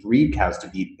 and we breed cows to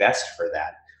be best for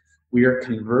that. We are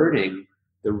converting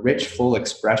the rich, full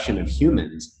expression of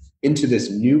humans into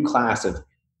this new class of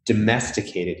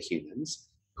domesticated humans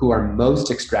who are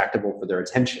most extractable for their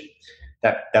attention.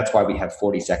 That's why we have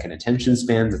 40-second attention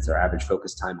spans. It's our average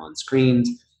focus time on screens.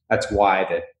 That's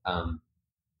why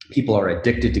people are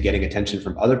addicted to getting attention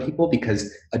from other people,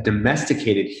 because a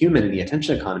domesticated human in the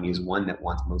attention economy is one that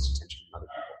wants most attention from other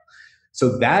people.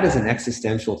 So that is an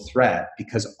existential threat,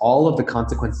 because all of the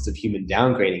consequences of human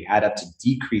downgrading add up to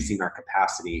decreasing our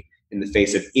capacity in the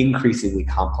face of increasingly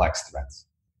complex threats.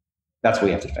 That's what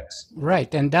we have to fix.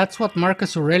 Right, and that's what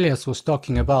Marcus Aurelius was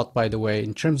talking about, by the way,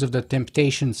 in terms of the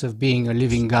temptations of being a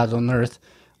living god on earth,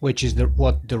 which is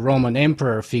what the Roman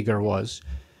emperor figure was.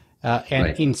 And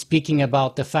right. In speaking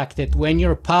about the fact that when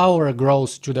your power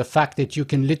grows to the fact that you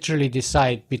can literally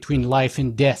decide between life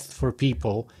and death for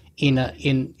people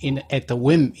at a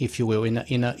whim, if you will,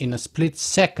 in a split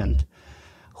second,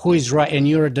 who is right, and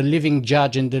you're the living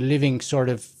judge and the living sort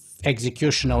of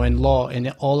executioner and law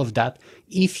and all of that,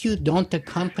 if you don't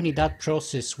accompany that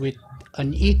process with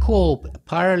an equal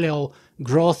parallel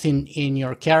growth in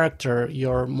your character,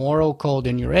 your moral code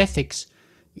and your ethics,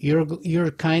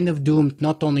 you're kind of doomed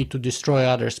not only to destroy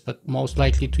others, but most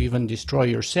likely to even destroy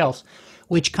yourselves,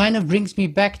 which kind of brings me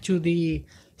back to the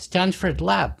Stanford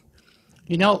lab.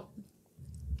 You know,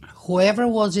 whoever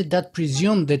was it that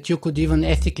presumed that you could even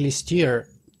ethically steer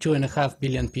 2.5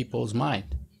 billion people's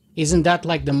mind? Isn't that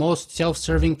like the most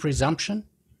self-serving presumption?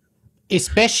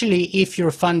 Especially if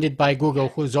you're funded by Google,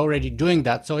 who's already doing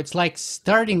that. So it's like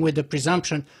starting with the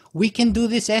presumption, we can do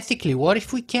this ethically. What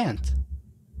if we can't?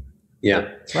 Yeah.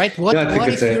 Right? What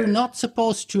if you're not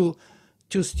supposed to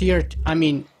steer,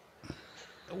 2.5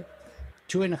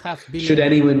 billion? Should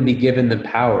anyone be given the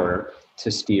power to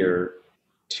steer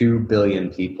 2 billion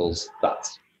people's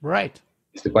thoughts? Right.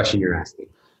 It's the question you're asking.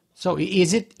 So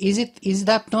is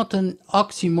that not an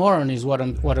oxymoron, is what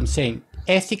I'm saying?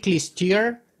 Ethically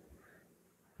steer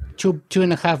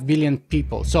 2.5 billion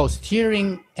people. So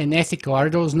steering and ethical, are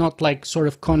those not like sort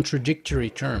of contradictory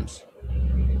terms?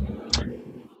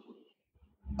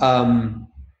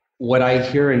 What I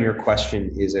hear in your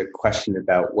question is a question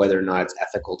about whether or not it's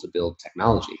ethical to build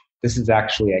technology. This is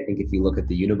actually, I think, if you look at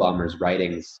the Unabomber's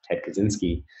writings, Ted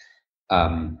Kaczynski,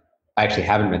 I actually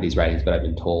haven't read these writings, but I've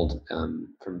been told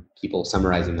from people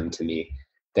summarizing them to me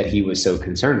that he was so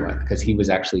concerned with, because he was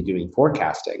actually doing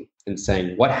forecasting and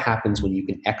saying, what happens when you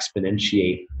can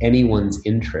exponentiate anyone's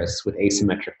interests with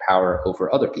asymmetric power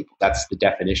over other people? That's the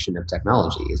definition of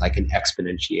technology, is I can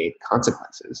exponentiate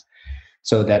consequences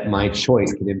so that my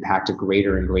choice can impact a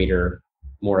greater and greater,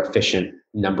 more efficient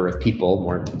number of people,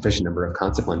 more efficient number of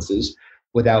consequences,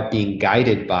 without being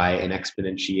guided by an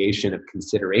exponentiation of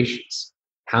considerations.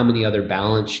 How many other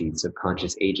balance sheets of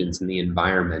conscious agents in the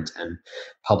environment and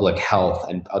public health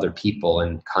and other people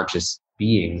and conscious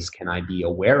beings can I be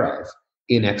aware of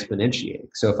in exponentiating?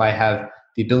 So if I have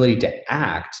the ability to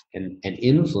act and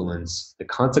influence the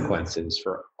consequences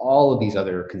for all of these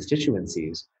other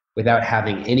constituencies without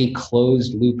having any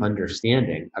closed loop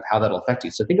understanding of how that'll affect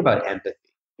you. So think about empathy,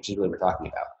 which is really what we're talking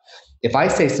about. If I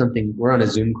say something, we're on a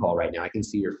Zoom call right now, I can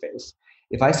see your face.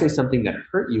 If I say something that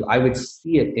hurt you, I would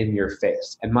see it in your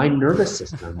face. And my nervous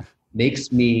system makes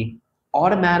me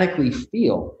automatically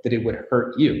feel that it would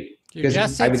hurt you. You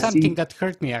just said something that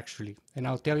hurt me, actually. And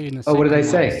I'll tell you in a second. Oh, what did I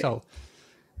say? So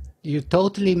you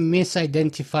totally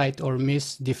misidentified or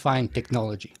misdefined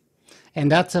technology.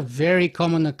 And that's a very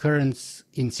common occurrence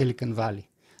in Silicon Valley.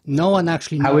 No one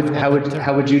actually knows.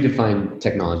 How would you define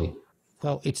technology?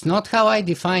 Well, it's not how I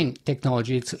define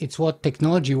technology. It's what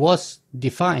technology was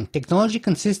defined. Technology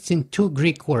consists in two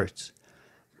Greek words,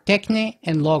 techne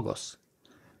and logos.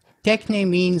 Techne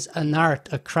means an art,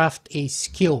 a craft, a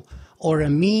skill, or a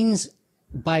means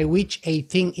by which a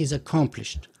thing is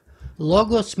accomplished.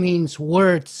 Logos means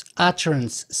words,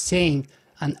 utterance, saying,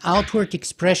 an outward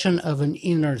expression of an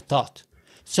inner thought.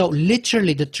 So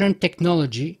literally the term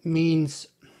technology means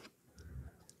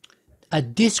a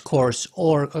discourse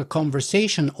or a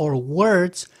conversation or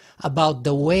words about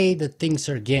the way that things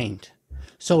are gained.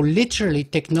 So literally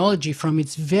technology, from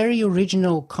its very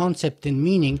original concept and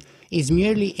meaning, is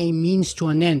merely a means to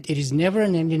an end. It is never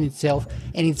an end in itself,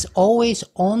 and it's always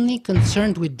only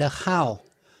concerned with the how,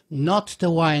 not the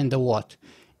why and the what.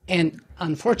 And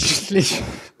unfortunately,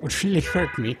 what really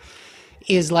hurt me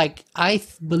is like I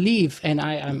believe, and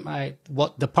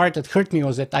what the part that hurt me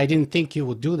was that I didn't think you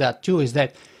would do that too, is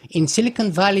that in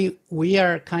Silicon Valley we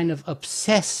are kind of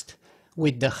obsessed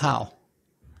with the how,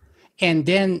 and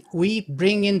then we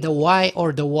bring in the why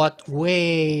or the what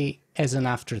way as an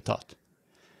afterthought.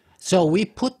 So we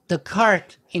put the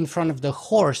cart in front of the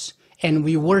horse and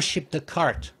we worship the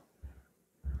cart,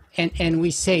 and we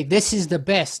say this is the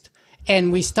best.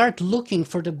 And we start looking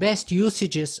for the best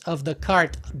usages of the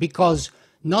cart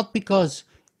not because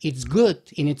it's good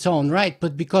in its own right,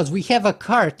 but because we have a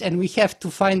cart and we have to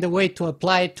find a way to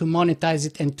apply it, to monetize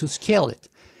it, and to scale it.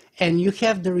 And you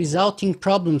have the resulting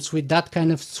problems with that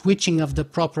kind of switching of the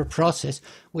proper process,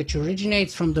 which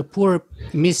originates from the poor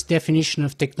misdefinition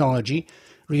of technology,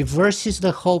 reverses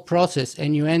the whole process,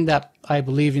 and you end up, I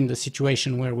believe, in the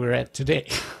situation where we're at today.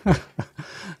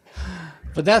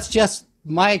 But that's just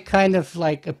my kind of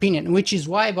like opinion, which is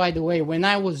why, by the way, when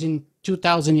I was in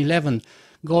 2011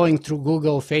 going through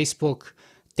Google, Facebook,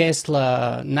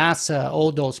 Tesla, NASA,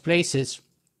 all those places,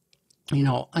 you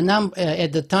know, and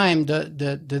at the time,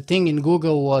 the thing in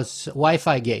Google was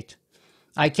Wi-Fi Gate.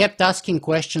 I kept asking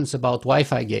questions about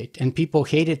Wi-Fi Gate, and people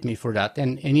hated me for that,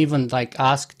 and even like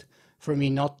asked for me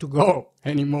not to go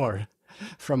anymore,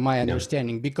 from my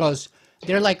understanding, because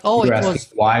they're like, oh, it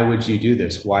was. Why would you do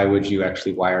this? Why would you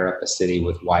actually wire up a city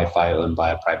with Wi-Fi owned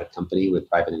by a private company with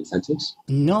private incentives?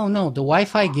 No. The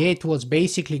Wi-Fi Gate was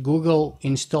basically Google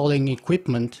installing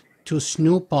equipment to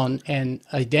snoop on and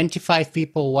identify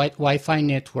people, Wi-Fi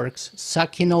networks,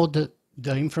 suck in all the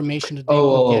information that they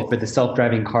could get. For the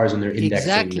self-driving cars when they're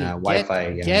indexing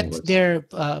Wi-Fi. Get their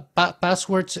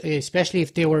passwords, especially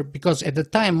if they were, because at the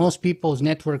time, most people's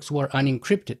networks were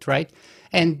unencrypted, right?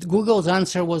 And Google's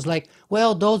answer was like,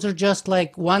 well, those are just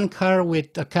like one car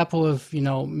with a couple of,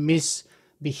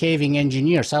 misbehaving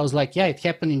engineers. I was like, yeah, it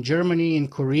happened in Germany, in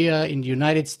Korea, in the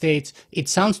United States. It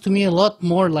sounds to me a lot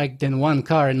more like than one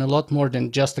car and a lot more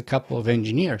than just a couple of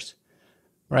engineers,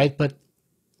 right? But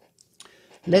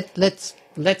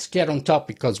let's get on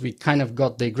topic, because we kind of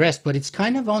got digressed, but it's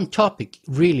kind of on topic,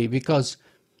 really, because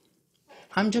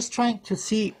I'm just trying to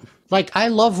see, like, I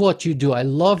love what you do. I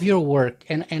love your work,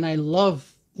 and I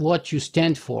love what you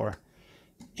stand for.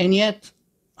 And yet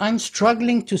I'm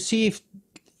struggling to see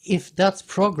if that's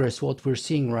progress, what we're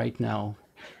seeing right now.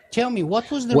 Tell me,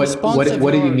 what was the response?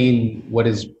 What do you mean? What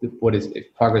is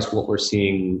progress? What we're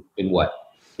seeing in what?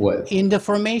 In the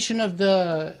formation of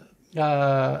the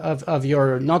of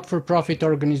your not-for-profit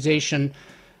organization,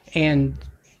 and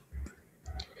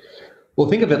well,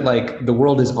 think of it like the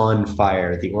world is on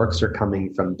fire. The orcs are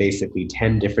coming from basically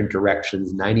 10 different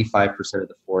directions. 95% of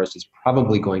the forest is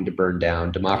probably going to burn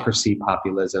down. Democracy,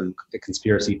 populism,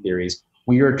 conspiracy theories.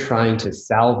 We are trying to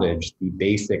salvage the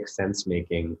basic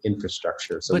sense-making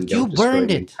infrastructure so we don't destroy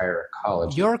the entire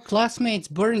ecology. Your classmates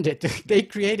burned it. They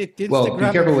created Instagram. Well,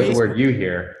 be careful with the word "you"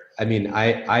 here. I mean,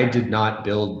 I did not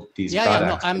build these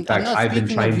products. In fact, I've been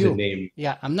trying to name.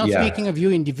 Yeah, I'm not speaking of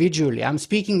you individually. I'm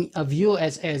speaking of you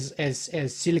as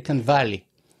Silicon Valley,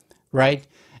 right?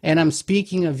 And I'm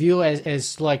speaking of you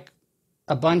as like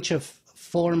a bunch of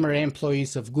former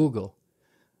employees of Google,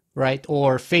 right,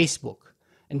 or Facebook.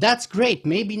 And that's great.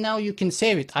 Maybe now you can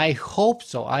save it. I hope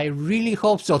so. I really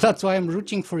hope so. That's why I'm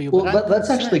rooting for you. Well, let's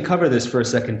actually cover this for a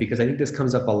second, because I think this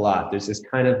comes up a lot. There's this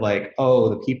kind of like, oh,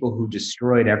 the people who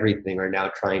destroyed everything are now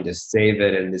trying to save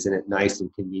it, and isn't it nice and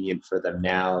convenient for them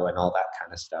now, and all that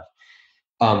kind of stuff.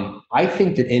 I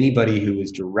think that anybody who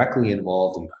is directly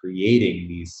involved in creating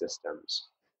these systems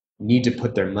need to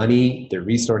put their money, their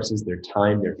resources, their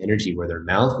time, their energy where their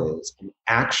mouth is, and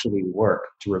actually work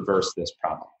to reverse this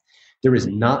problem. There is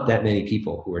not that many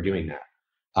people who are doing that.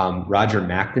 Roger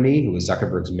McNamee, who was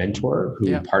Zuckerberg's mentor,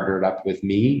 who partnered up with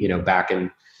me, back in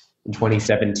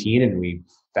 2017, and we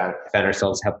found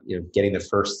ourselves getting the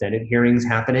first Senate hearings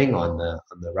happening on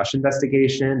the Russia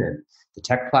investigation and the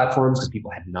tech platforms, because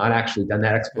people had not actually done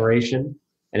that exploration.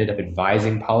 Ended up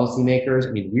advising policymakers.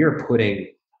 I mean,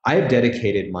 I have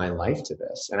dedicated my life to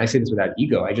this, and I say this without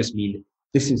ego. I just mean,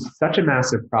 this is such a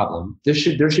massive problem. There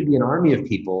should be an army of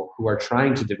people who are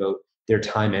trying to devote their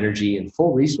time, energy, and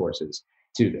full resources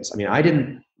to this. I mean, I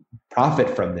didn't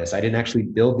profit from this. I didn't actually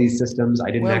build these systems.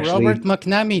 Robert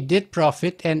McNamee did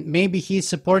profit, and maybe he's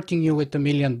supporting you with $1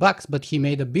 million, but he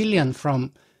made $1 billion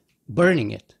from burning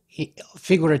it,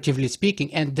 figuratively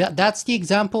speaking. And that's the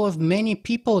example of many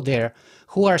people there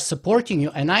who are supporting you,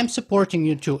 and I'm supporting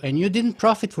you too, and you didn't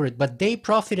profit for it, but they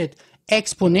profited,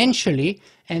 exponentially,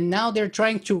 and now they're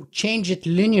trying to change it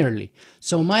linearly.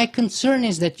 So my concern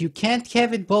is that you can't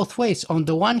have it both ways. On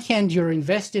the one hand, you're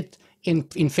invested in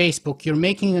Facebook, you're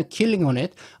making a killing on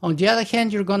it. On the other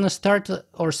hand, you're going to start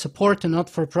or support a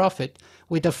not-for-profit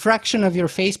with a fraction of your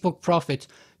Facebook profit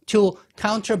to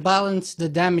counterbalance the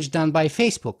damage done by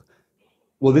Facebook.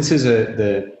 Well, this is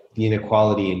the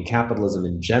inequality in capitalism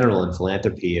in general and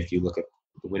philanthropy. If you look at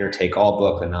the Winner Take All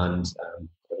book, Anand,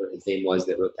 whatever his name was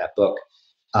that wrote that book,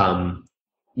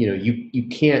 you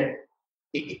can't,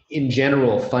 in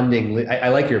general, funding. I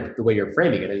like the way you're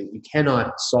framing it. You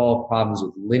cannot solve problems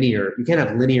with linear. You can't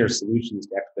have linear solutions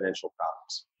to exponential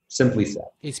problems. Simply said.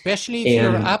 Especially if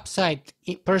your upside,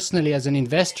 personally as an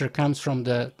investor, comes from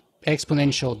the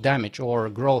exponential damage or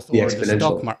growth or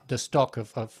the stock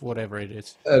of whatever it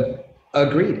is.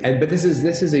 Agreed. But this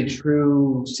is a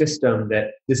true system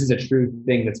this is a true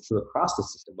thing that's true across the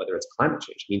system, whether it's climate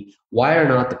change. I mean, why are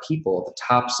not the people at the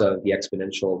tops of the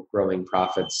exponential growing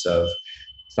profits of,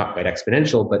 it's not quite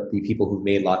exponential, but the people who've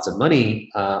made lots of money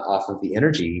off of the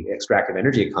extractive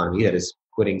energy economy that is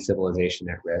putting civilization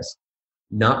at risk,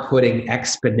 not putting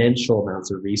exponential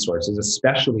amounts of resources,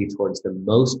 especially towards the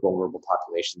most vulnerable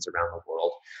populations around the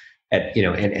world,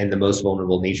 and the most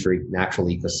vulnerable natural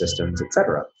ecosystems, et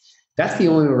cetera. That's the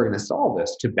only way we're going to solve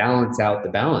this, to balance out the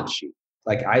balance sheet.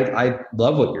 Like, I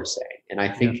love what you're saying. And I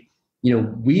think,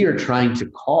 we are trying to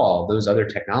call those other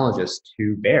technologists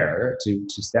to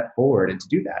step forward and to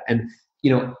do that. And,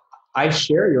 I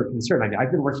share your concern.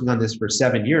 I've been working on this for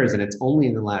 7 years, and it's only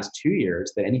in the last 2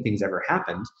 years that anything's ever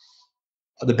happened.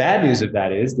 The bad news of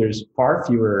that is there's far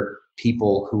fewer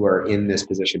people who are in this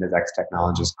position as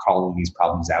ex-technologists calling these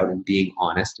problems out and being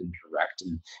honest and direct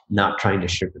and not trying to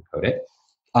sugarcoat it.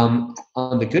 On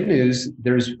the good news,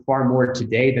 there's far more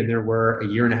today than there were a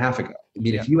year and a half ago. I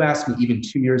mean, if you asked me even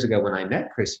 2 years ago when I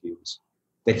met Chris Hughes,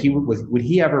 that would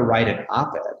he ever write an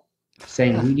op-ed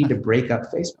saying we need to break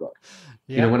up Facebook?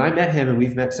 Yeah. When I met him, and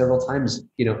we've met several times,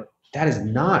 that is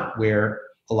not where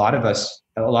a lot of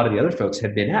the other folks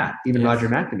have been at, even Roger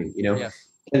McNamee, Yes.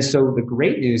 And so the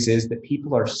great news is that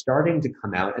people are starting to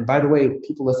come out. And by the way,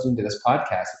 people listening to this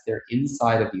podcast, if they're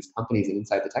inside of these companies and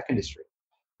inside the tech industry,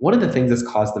 one of the things that's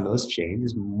caused the most change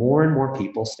is more and more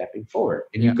people stepping forward.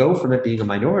 And you go from it being a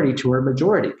minority to a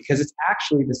majority, because it's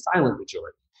actually the silent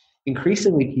majority.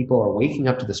 Increasingly, people are waking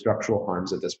up to the structural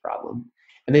harms of this problem,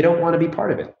 and they don't want to be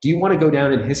part of it. Do you want to go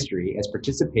down in history as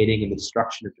participating in the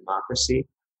destruction of democracy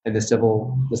and the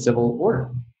civil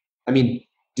order? I mean,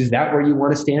 is that where you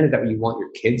want to stand? Is that what you want your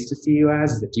kids to see you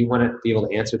as? Do you want to be able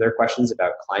to answer their questions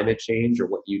about climate change or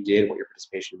what you did, what your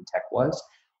participation in tech was?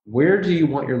 Where do you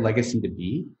want your legacy to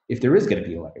be, if there is going to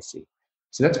be a legacy?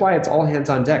 So that's why it's all hands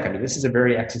on deck. I mean, this is a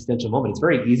very existential moment. It's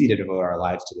very easy to devote our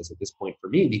lives to this at this point for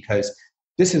me, because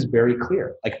this is very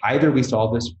clear. Like, either we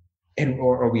solve this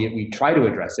or we try to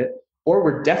address it, or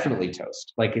we're definitely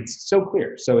toast. Like, it's so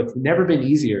clear. So it's never been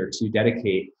easier to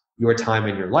dedicate your time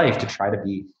and your life to try to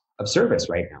be of service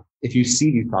right now, if you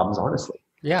see these problems honestly.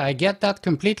 Yeah, I get that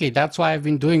completely. That's why I've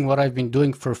been doing what I've been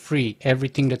doing for free,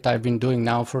 everything that I've been doing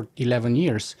now for 11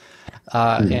 years.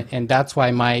 And that's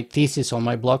why my thesis on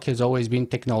my blog has always been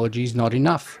technology is not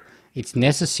enough. It's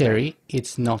necessary,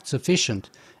 it's not sufficient.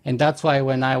 And that's why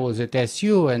when I was at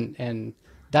SU and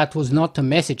that was not a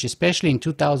message, especially in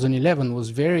 2011, was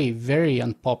very, very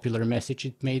unpopular message.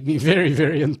 It made me very,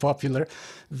 very unpopular.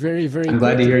 Very, very. I'm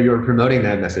glad to hear you're promoting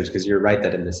that message, because you're right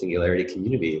that in the singularity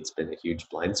community, it's been a huge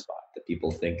blind spot that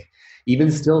people think, even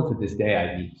still to this day,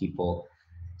 I meet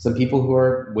some people who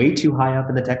are way too high up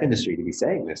in the tech industry to be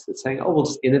saying this. That's saying, oh, we'll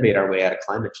just innovate our way out of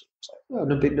climate change. Like, oh,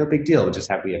 no big deal.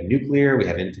 We have nuclear, we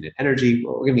have infinite energy,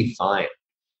 we're going to be fine.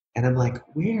 And I'm like,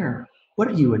 what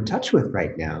are you in touch with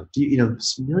right now?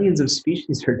 Millions of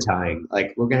species are dying.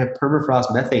 Like, we're going to have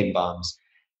permafrost methane bombs,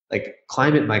 like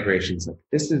climate migrations. Like,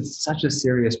 this is such a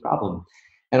serious problem.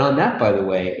 And on that, by the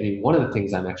way, I mean, one of the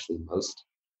things I'm actually most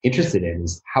interested in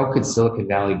is how could Silicon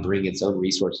Valley bring its own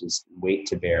resources and weight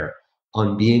to bear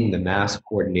on being the mass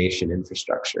coordination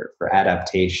infrastructure for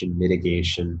adaptation,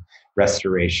 mitigation,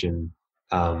 restoration,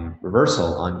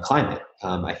 reversal on climate.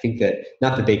 I think that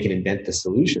not that they can invent the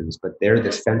solutions, but they're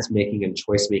the sense-making and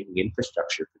choice-making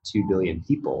infrastructure for 2 billion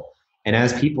people. And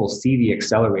as people see the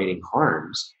accelerating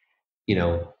harms,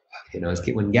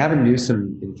 when Gavin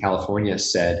Newsom in California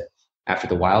said after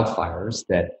the wildfires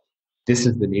that this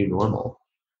is the new normal,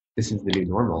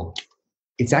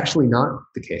 it's actually not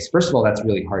the case. First of all, that's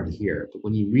really hard to hear. But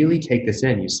when you really take this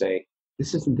in, you say,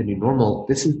 this isn't the new normal.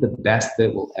 This is the best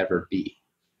that will ever be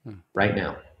right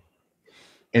now.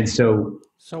 And so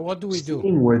what do we do?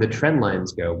 Seeing where the trend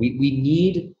lines go, we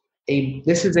need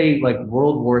this is a like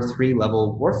World War III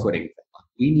level war footing.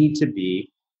 We need to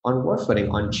be on war footing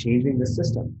on changing the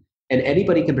system, and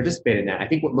anybody can participate in that. I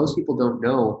think what most people don't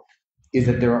know is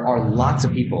that there are lots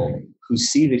of people who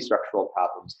see these structural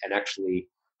problems and actually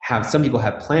some people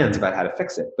have plans about how to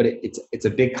fix it, but it's a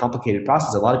big complicated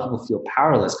process. A lot of people feel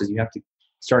powerless because you have to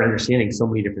start understanding so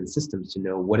many different systems to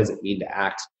know what does it mean to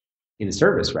act in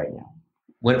service right now.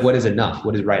 What is enough?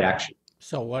 What is right action?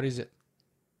 So what is it?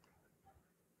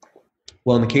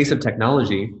 Well, in the case of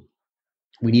technology,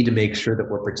 we need to make sure that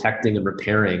we're protecting and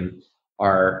repairing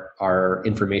our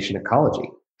information ecology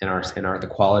and the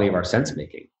quality of our sense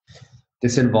making.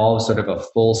 This involves sort of a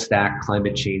full stack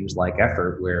climate change like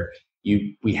effort where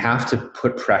we have to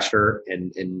put pressure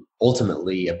and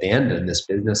ultimately abandon this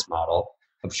business model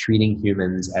of treating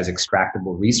humans as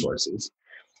extractable resources,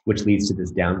 which leads to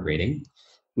this downgrading,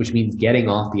 which means getting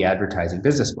off the advertising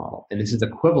business model. And this is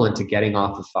equivalent to getting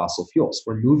off of fossil fuels.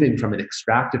 We're moving from an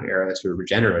extractive era to a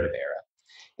regenerative era.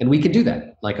 And we can do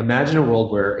that. Like imagine a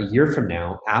world where a year from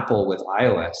now, Apple with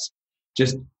iOS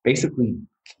just basically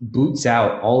boots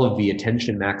out all of the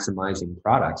attention maximizing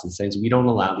products and says, we don't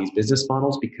allow these business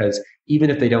models because even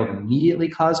if they don't immediately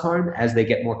cause harm, as they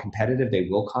get more competitive, they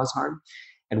will cause harm.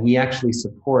 And we actually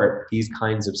support these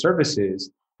kinds of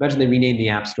services. Imagine they rename the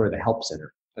App Store the Help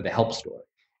Center or the Help Store.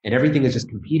 And everything is just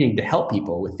competing to help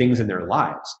people with things in their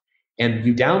lives. And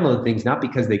you download things not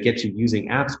because they get you using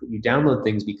apps, but you download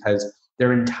things because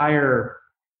their entire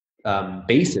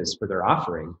basis for their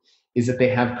offering is that they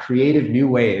have creative new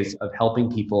ways of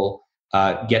helping people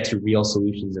get to real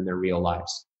solutions in their real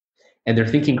lives. And they're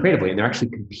thinking creatively and they're actually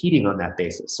competing on that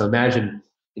basis. So imagine,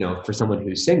 for someone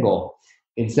who's single,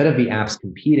 instead of the apps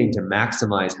competing to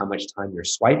maximize how much time you're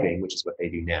swiping, which is what they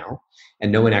do now,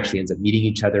 and no one actually ends up meeting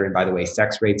each other. And by the way,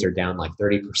 sex rates are down like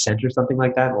 30% or something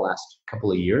like that in the last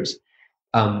couple of years.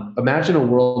 Imagine a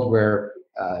world where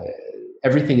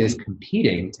everything is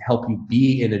competing to help you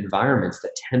be in environments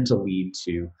that tend to lead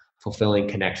to fulfilling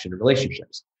connection and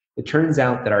relationships. It turns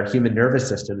out that our human nervous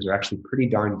systems are actually pretty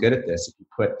darn good at this. If you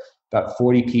put about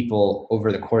 40 people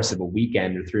over the course of a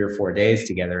weekend or 3 or 4 days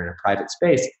together in a private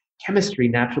space, chemistry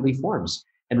naturally forms.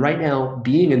 And right now,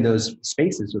 being in those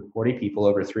spaces with 40 people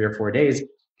over 3 or 4 days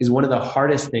is one of the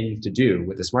hardest things to do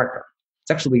with a smartphone.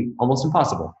 It's actually almost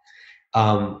impossible.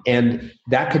 And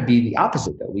that could be the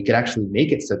opposite, though. We could actually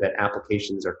make it so that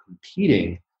applications are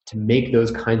competing to make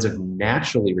those kinds of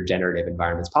naturally regenerative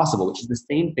environments possible, which is the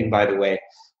same thing, by the way,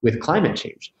 with climate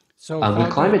change. So with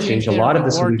climate change, a lot of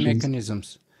the solutions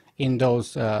mechanisms in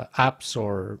those apps,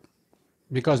 or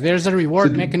because there's a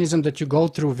reward mechanism that you go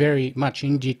through very much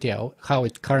in detail how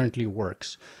it currently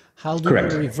works. How do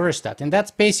you reverse that? And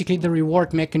that's basically the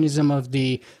reward mechanism of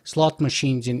the slot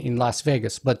machines in Las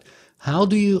Vegas. But how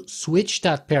do you switch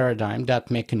that paradigm,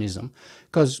 that mechanism?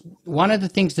 Because one of the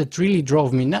things that really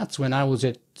drove me nuts when I was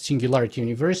at Singularity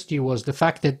University was the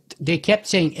fact that they kept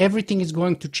saying everything is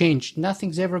going to change.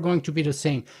 Nothing's ever going to be the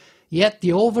same. Yet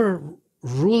the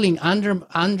overruling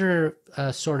underlying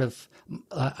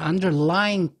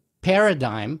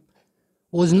paradigm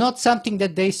was not something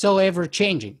that they saw ever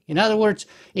changing. In other words,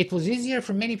 it was easier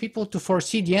for many people to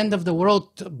foresee the end of the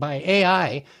world by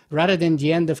AI rather than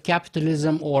the end of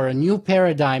capitalism or a new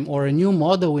paradigm or a new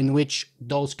model in which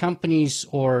those companies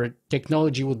or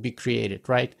technology would be created,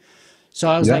 right? So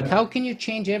I was like, how can you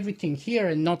change everything here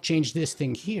and not change this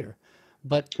thing here?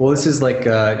 But well, this is like,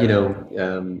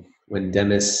 when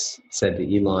Demis said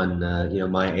to Elon,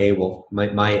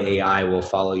 my AI will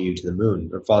follow you to the moon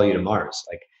or follow you to Mars.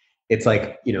 Like, it's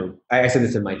like, I said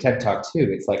this in my TED talk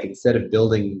too. It's like, instead of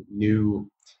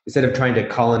trying to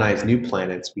colonize new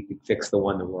planets, we could fix the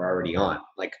one that we're already on.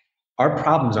 Like, our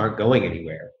problems aren't going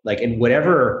anywhere. Like, in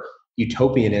whatever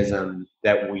utopianism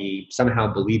that we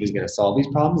somehow believe is going to solve these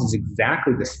problems is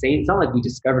exactly the same. It's not like we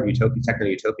discovered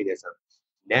techno-utopianism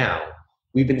now.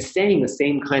 We've been saying the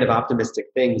same kind of optimistic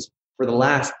things for the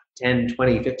last 10,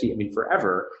 20, 50,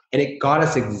 forever. And it got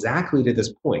us exactly to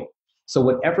this point. So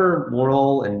whatever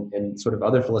moral and sort of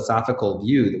other philosophical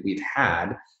view that we've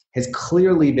had has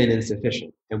clearly been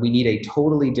insufficient. And we need a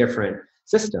totally different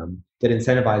system that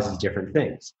incentivizes different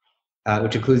things,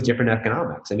 which includes different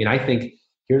economics. I think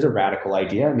here's a radical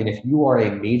idea. If you are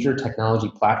a major technology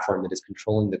platform that is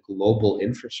controlling the global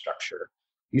infrastructure,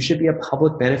 you should be a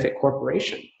public benefit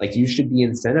corporation. Like, you should be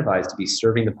incentivized to be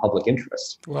serving the public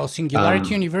interest. Well,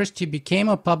 Singularity University became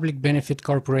a public benefit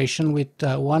corporation with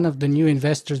one of the new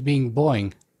investors being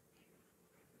Boeing.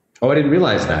 Oh, I didn't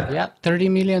realize that. Yeah, $30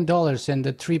 million. And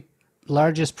the 3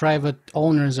 largest private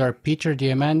owners are Peter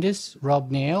Diamandis,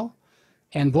 Rob Nail,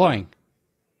 and Boeing.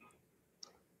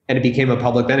 And it became a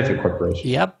public benefit corporation.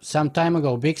 Yep, some time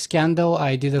ago, big scandal.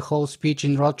 I did a whole speech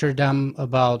in Rotterdam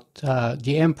about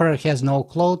the emperor has no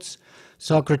clothes.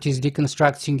 Socrates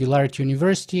deconstructs Singularity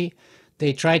University.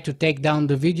 They tried to take down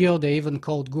the video. They even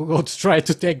called Google to try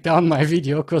to take down my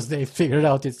video because they figured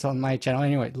out it's on my channel.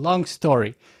 Anyway, long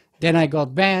story. Then I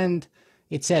got banned,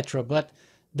 etc. But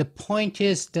the point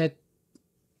is that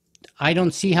I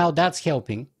don't see how that's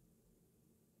helping.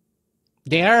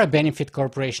 They are a benefit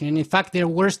corporation, and in fact, they're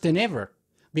worse than ever.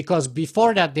 Because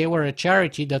before that, they were a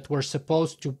charity that were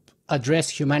supposed to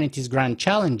address humanity's grand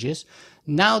challenges.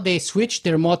 Now they switched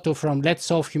their motto from let's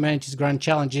solve humanity's grand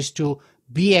challenges to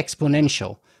be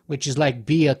exponential, which is like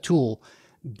be a tool,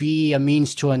 be a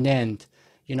means to an end.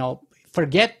 You know,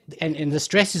 forget, and the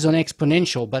stress is on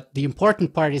exponential, but the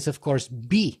important part is, of course,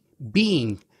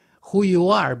 being who you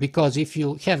are, because if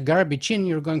you have garbage in,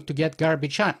 you're going to get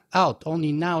garbage out.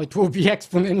 Only now it will be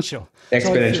exponential.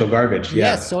 Exponential garbage,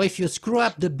 yeah. Yes, so if you screw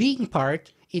up the being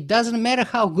part, it doesn't matter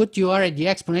how good you are at the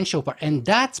exponential part. And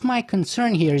that's my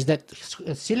concern here, is that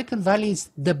Silicon Valley is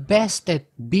the best at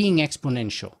being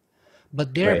exponential.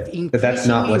 But they're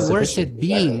increasingly worse at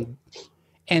being.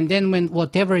 And then when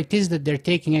whatever it is that they're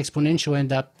taking exponential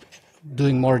end up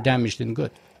doing more damage than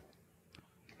good.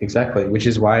 Exactly, which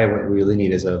is why what we really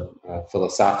need is a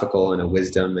philosophical and a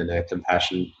wisdom and a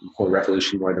compassion for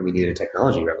revolution more than we need a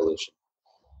technology revolution.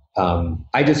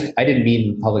 I didn't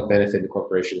mean public benefit and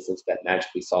corporations since that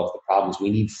magically solves the problems.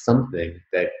 We need something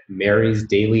that marries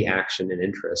daily action and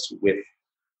interest with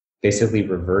basically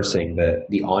reversing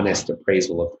the honest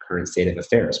appraisal of the current state of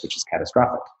affairs, which is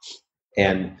catastrophic.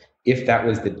 And if that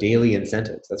was the daily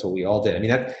incentives, that's what we all did. I mean,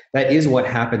 that is what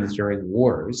happens during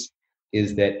wars,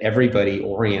 is that everybody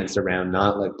orients around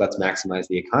not like let's maximize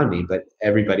the economy, but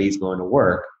everybody's going to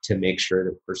work to make sure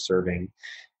that we're serving,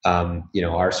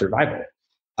 our survival.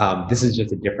 This is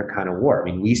just a different kind of war. I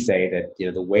mean, we say that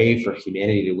the way for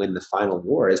humanity to win the final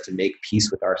war is to make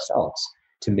peace with ourselves,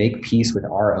 to make peace with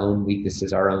our own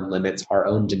weaknesses, our own limits, our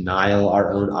own denial,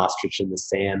 our own ostrich in the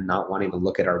sand, not wanting to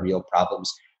look at our real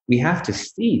problems. We have to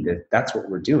see that that's what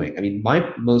we're doing. I mean,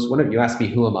 you asked me,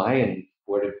 who am I and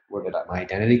where did my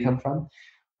identity come from?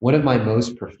 One of my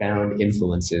most profound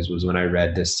influences was when I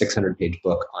read this 600-page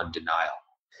book on denial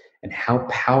and how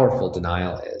powerful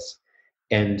denial is.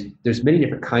 And there's many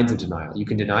different kinds of denial. You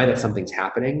can deny that something's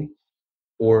happening,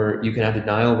 or you can have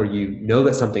denial where you know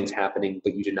that something's happening,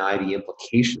 but you deny the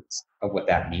implications of what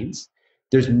that means.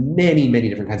 There's many, many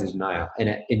different kinds of denial.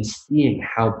 And in seeing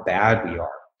how bad we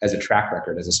are as a track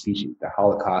record, as a species, the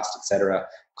Holocaust, etc.,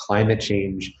 climate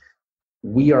change,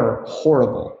 we are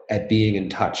horrible at being in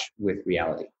touch with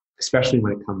reality, especially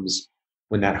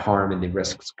when that harm and the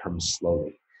risks come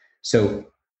slowly. So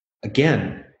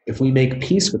again, if we make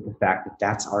peace with the fact that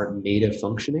that's our native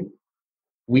functioning,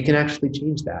 we can actually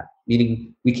change that.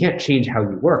 Meaning we can't change how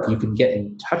you work. You can get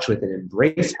in touch with and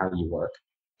embrace how you work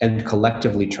and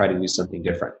collectively try to do something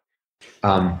different.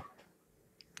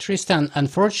 Tristan,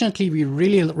 unfortunately, we're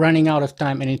really running out of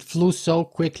time and it flew so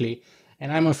quickly.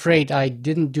 And I'm afraid I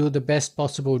didn't do the best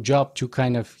possible job to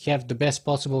kind of have the best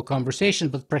possible conversation,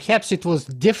 but perhaps it was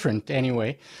different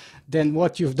anyway than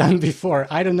what you've done before.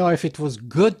 I don't know if it was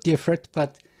good different,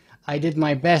 but I did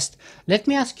my best. Let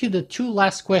me ask you the two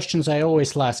last questions I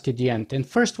always ask at the end. And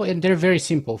first one, and they're very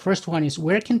simple. First one is,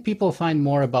 where can people find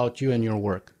more about you and your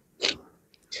work?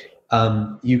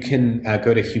 You can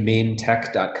go to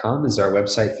humanetech.com is our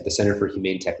website for the Center for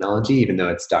Humane Technology. Even though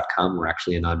it's .com, we're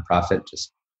actually a nonprofit,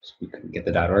 just you couldn't get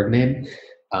the .org name.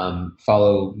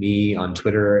 Follow me on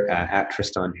Twitter at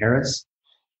Tristan Harris.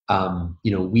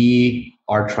 We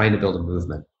are trying to build a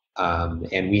movement.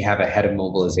 And we have a head of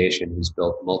mobilization who's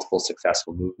built multiple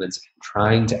successful movements,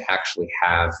 trying to actually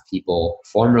have people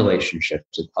form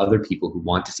relationships with other people who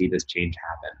want to see this change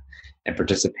happen and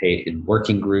participate in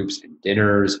working groups and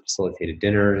dinners, facilitated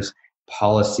dinners,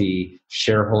 policy,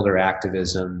 shareholder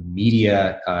activism,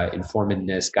 media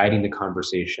informativeness, guiding the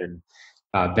conversation,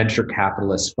 venture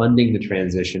capitalists funding the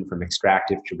transition from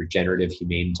extractive to regenerative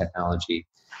humane technology.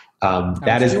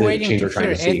 That is the change we're trying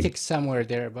to see. Ethics somewhere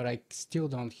there, but I still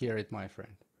don't hear it, my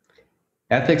friend.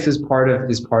 Ethics is part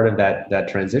of that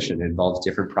transition. It involves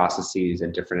different processes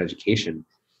and different education.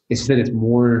 It's that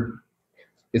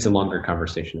it's a longer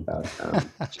conversation about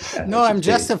no, I'm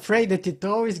just afraid that it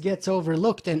always gets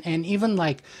overlooked. And even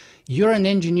like, you're an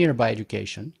engineer by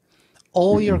education.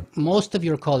 Most of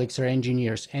your colleagues are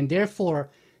engineers, and therefore,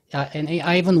 and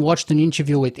I even watched an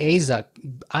interview with Asa.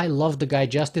 I love the guy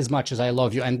just as much as I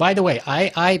love you. And by the way,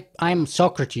 I'm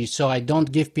Socrates, so I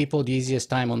don't give people the easiest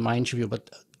time on my interview, but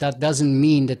that doesn't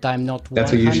mean that I'm not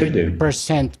That's what you should do.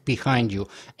 100% behind you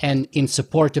and in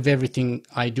support of everything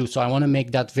I do. So I want to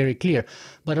make that very clear.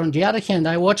 But on the other hand,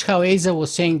 I watched how Asa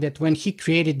was saying that when he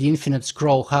created the Infinite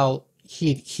Scroll, how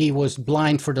he was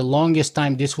blind for the longest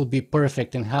time this would be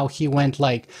perfect, and how he went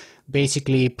like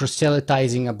basically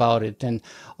proselytizing about it and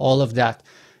all of that.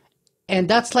 And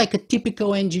that's like a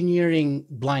typical engineering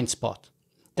blind spot.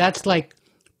 That's like,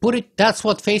 that's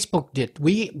what Facebook did.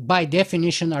 We, by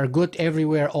definition, are good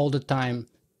everywhere, all the time,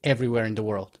 everywhere in the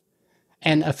world.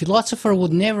 And a philosopher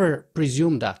would never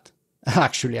presume that,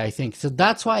 actually, I think. So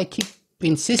that's why I keep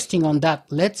insisting on that.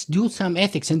 Let's do some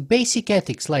ethics and basic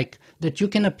ethics, like that you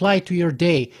can apply to your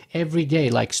day, every day,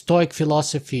 like Stoic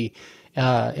philosophy.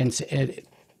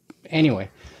 Anyway,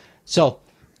 so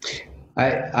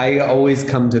I always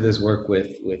come to this work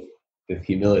with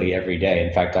humility every day.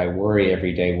 In fact, I worry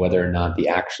every day whether or not the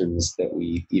actions that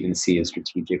we even see as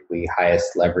strategically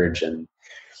highest leverage, and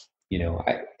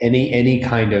any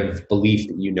kind of belief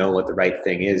that you know what the right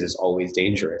thing is always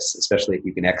dangerous, especially if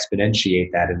you can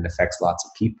exponentiate that and it affects lots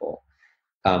of people,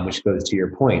 which goes to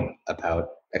your point about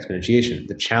exponentiation.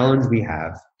 The challenge we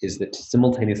have is that to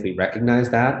simultaneously recognize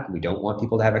that we don't want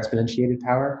people to have exponentiated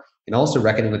power, and also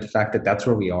reckoning with the fact that that's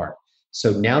where we are.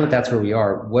 So now that that's where we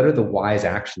are, what are the wise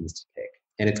actions to take?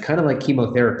 And it's kind of like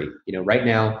chemotherapy. Right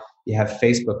now you have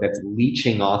Facebook that's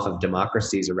leeching off of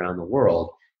democracies around the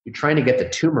world. You're trying to get the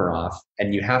tumor off,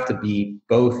 and you have to be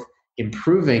both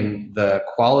improving the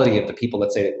quality of the people.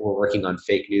 Let's say that we're working on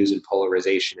fake news and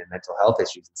polarization and mental health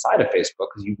issues inside of Facebook,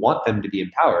 because you want them to be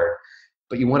empowered,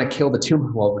 but you want to kill the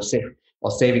tumor while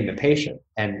saving the patient.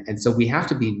 And so we have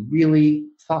to be really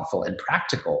thoughtful and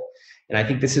practical. And I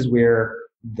think this is where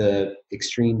the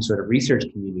extreme sort of research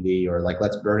community, or like,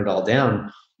 let's burn it all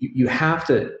down, you have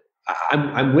to,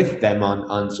 I'm with them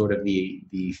on sort of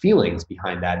the feelings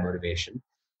behind that motivation.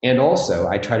 And also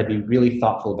I try to be really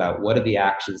thoughtful about what are the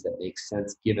actions that make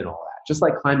sense given all that. Just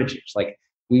like climate change, like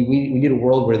we need a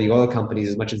world where the oil companies,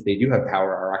 as much as they do have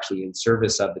power, are actually in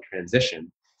service of the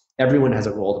transition. Everyone has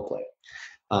a role to play.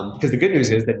 Because the good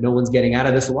news is that no one's getting out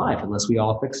of this alive unless we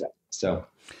all fix it.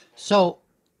 So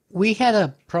we had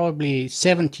a probably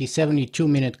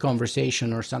 72-minute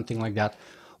conversation or something like that.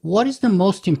 What is the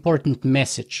most important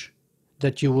message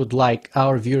that you would like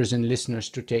our viewers and listeners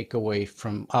to take away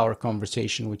from our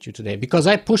conversation with you today? Because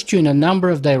I pushed you in a number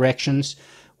of directions.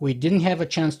 We didn't have a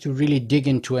chance to really dig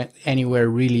into it anywhere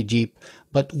really deep.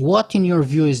 But what, in your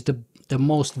view, is the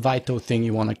most vital thing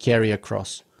you want to carry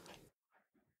across?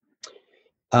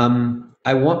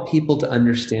 I want people to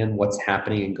understand what's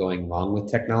happening and going wrong with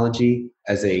technology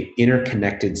as a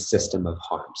interconnected system of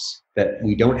harms, that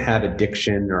we don't have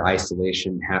addiction or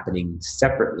isolation happening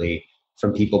separately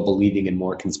from people believing in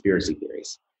more conspiracy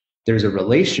theories. There's a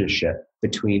relationship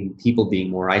between people being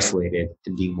more isolated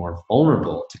and being more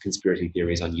vulnerable to conspiracy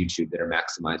theories on YouTube that are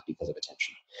maximized because of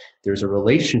attention. There's a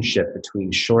relationship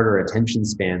between shorter attention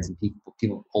spans and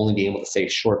people only being able to say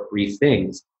short, brief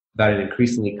things about an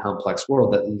increasingly complex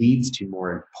world that leads to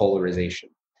more polarization.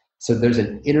 So there's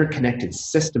an interconnected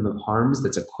system of harms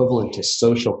that's equivalent to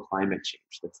social climate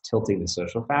change that's tilting the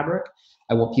social fabric.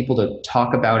 I want people to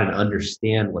talk about and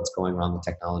understand what's going wrong with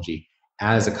technology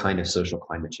as a kind of social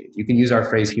climate change. You can use our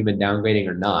phrase human downgrading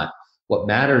or not. What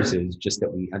matters is just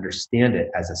that we understand it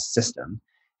as a system,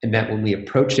 and that when we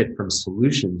approach it from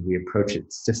solutions, we approach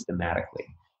it systematically.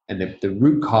 And the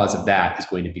root cause of that is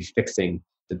going to be fixing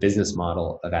the business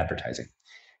model of advertising.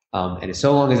 And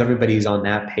so long as everybody's on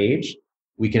that page,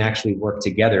 we can actually work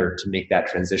together to make that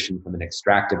transition from an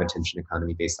extractive attention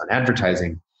economy based on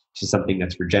advertising to something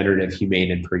that's regenerative,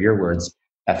 humane, and, per your words,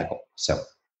 ethical.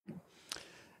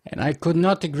 And I could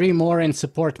not agree more and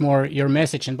support more your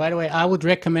message. And by the way, I would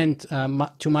recommend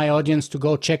to my audience to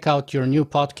go check out your new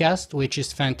podcast, which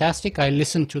is fantastic. I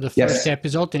listened to the first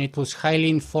episode and it was highly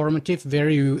informative,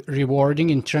 very rewarding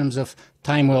in terms of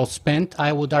time well spent.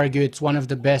 I would argue it's one of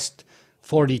the best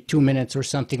 42 minutes or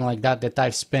something like that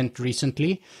I've spent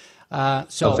recently.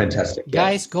 Fantastic.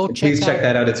 Guys, go Please check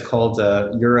that out. It's called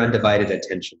Your Undivided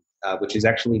Attention, which is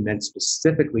actually meant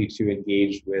specifically to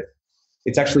engage with.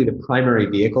 It's actually the primary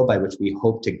vehicle by which we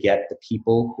hope to get the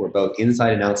people who are both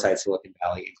inside and outside Silicon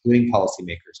Valley, including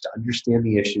policymakers, to understand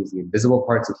the issues, the invisible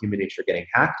parts of human nature getting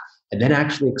hacked, and then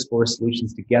actually explore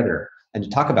solutions together and to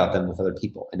talk about them with other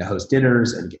people and to host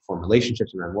dinners and form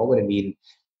relationships around what would it mean,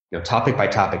 topic by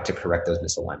topic, to correct those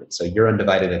misalignments. So Your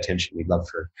Undivided Attention, we'd love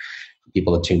for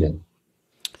people to tune in.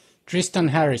 Tristan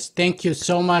Harris, thank you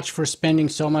so much for spending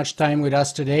so much time with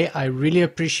us today. I really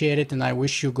appreciate it, and I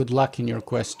wish you good luck in your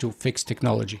quest to fix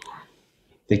technology.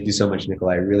 Thank you so much,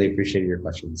 Nikolai. I really appreciate your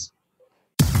questions.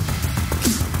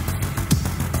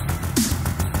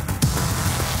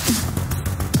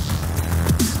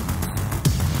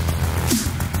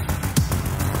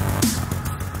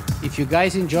 If you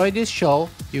guys enjoy this show,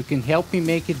 you can help me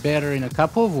make it better in a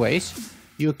couple of ways.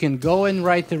 You can go and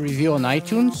write a review on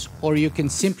iTunes, or you can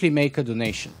simply make a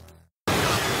donation.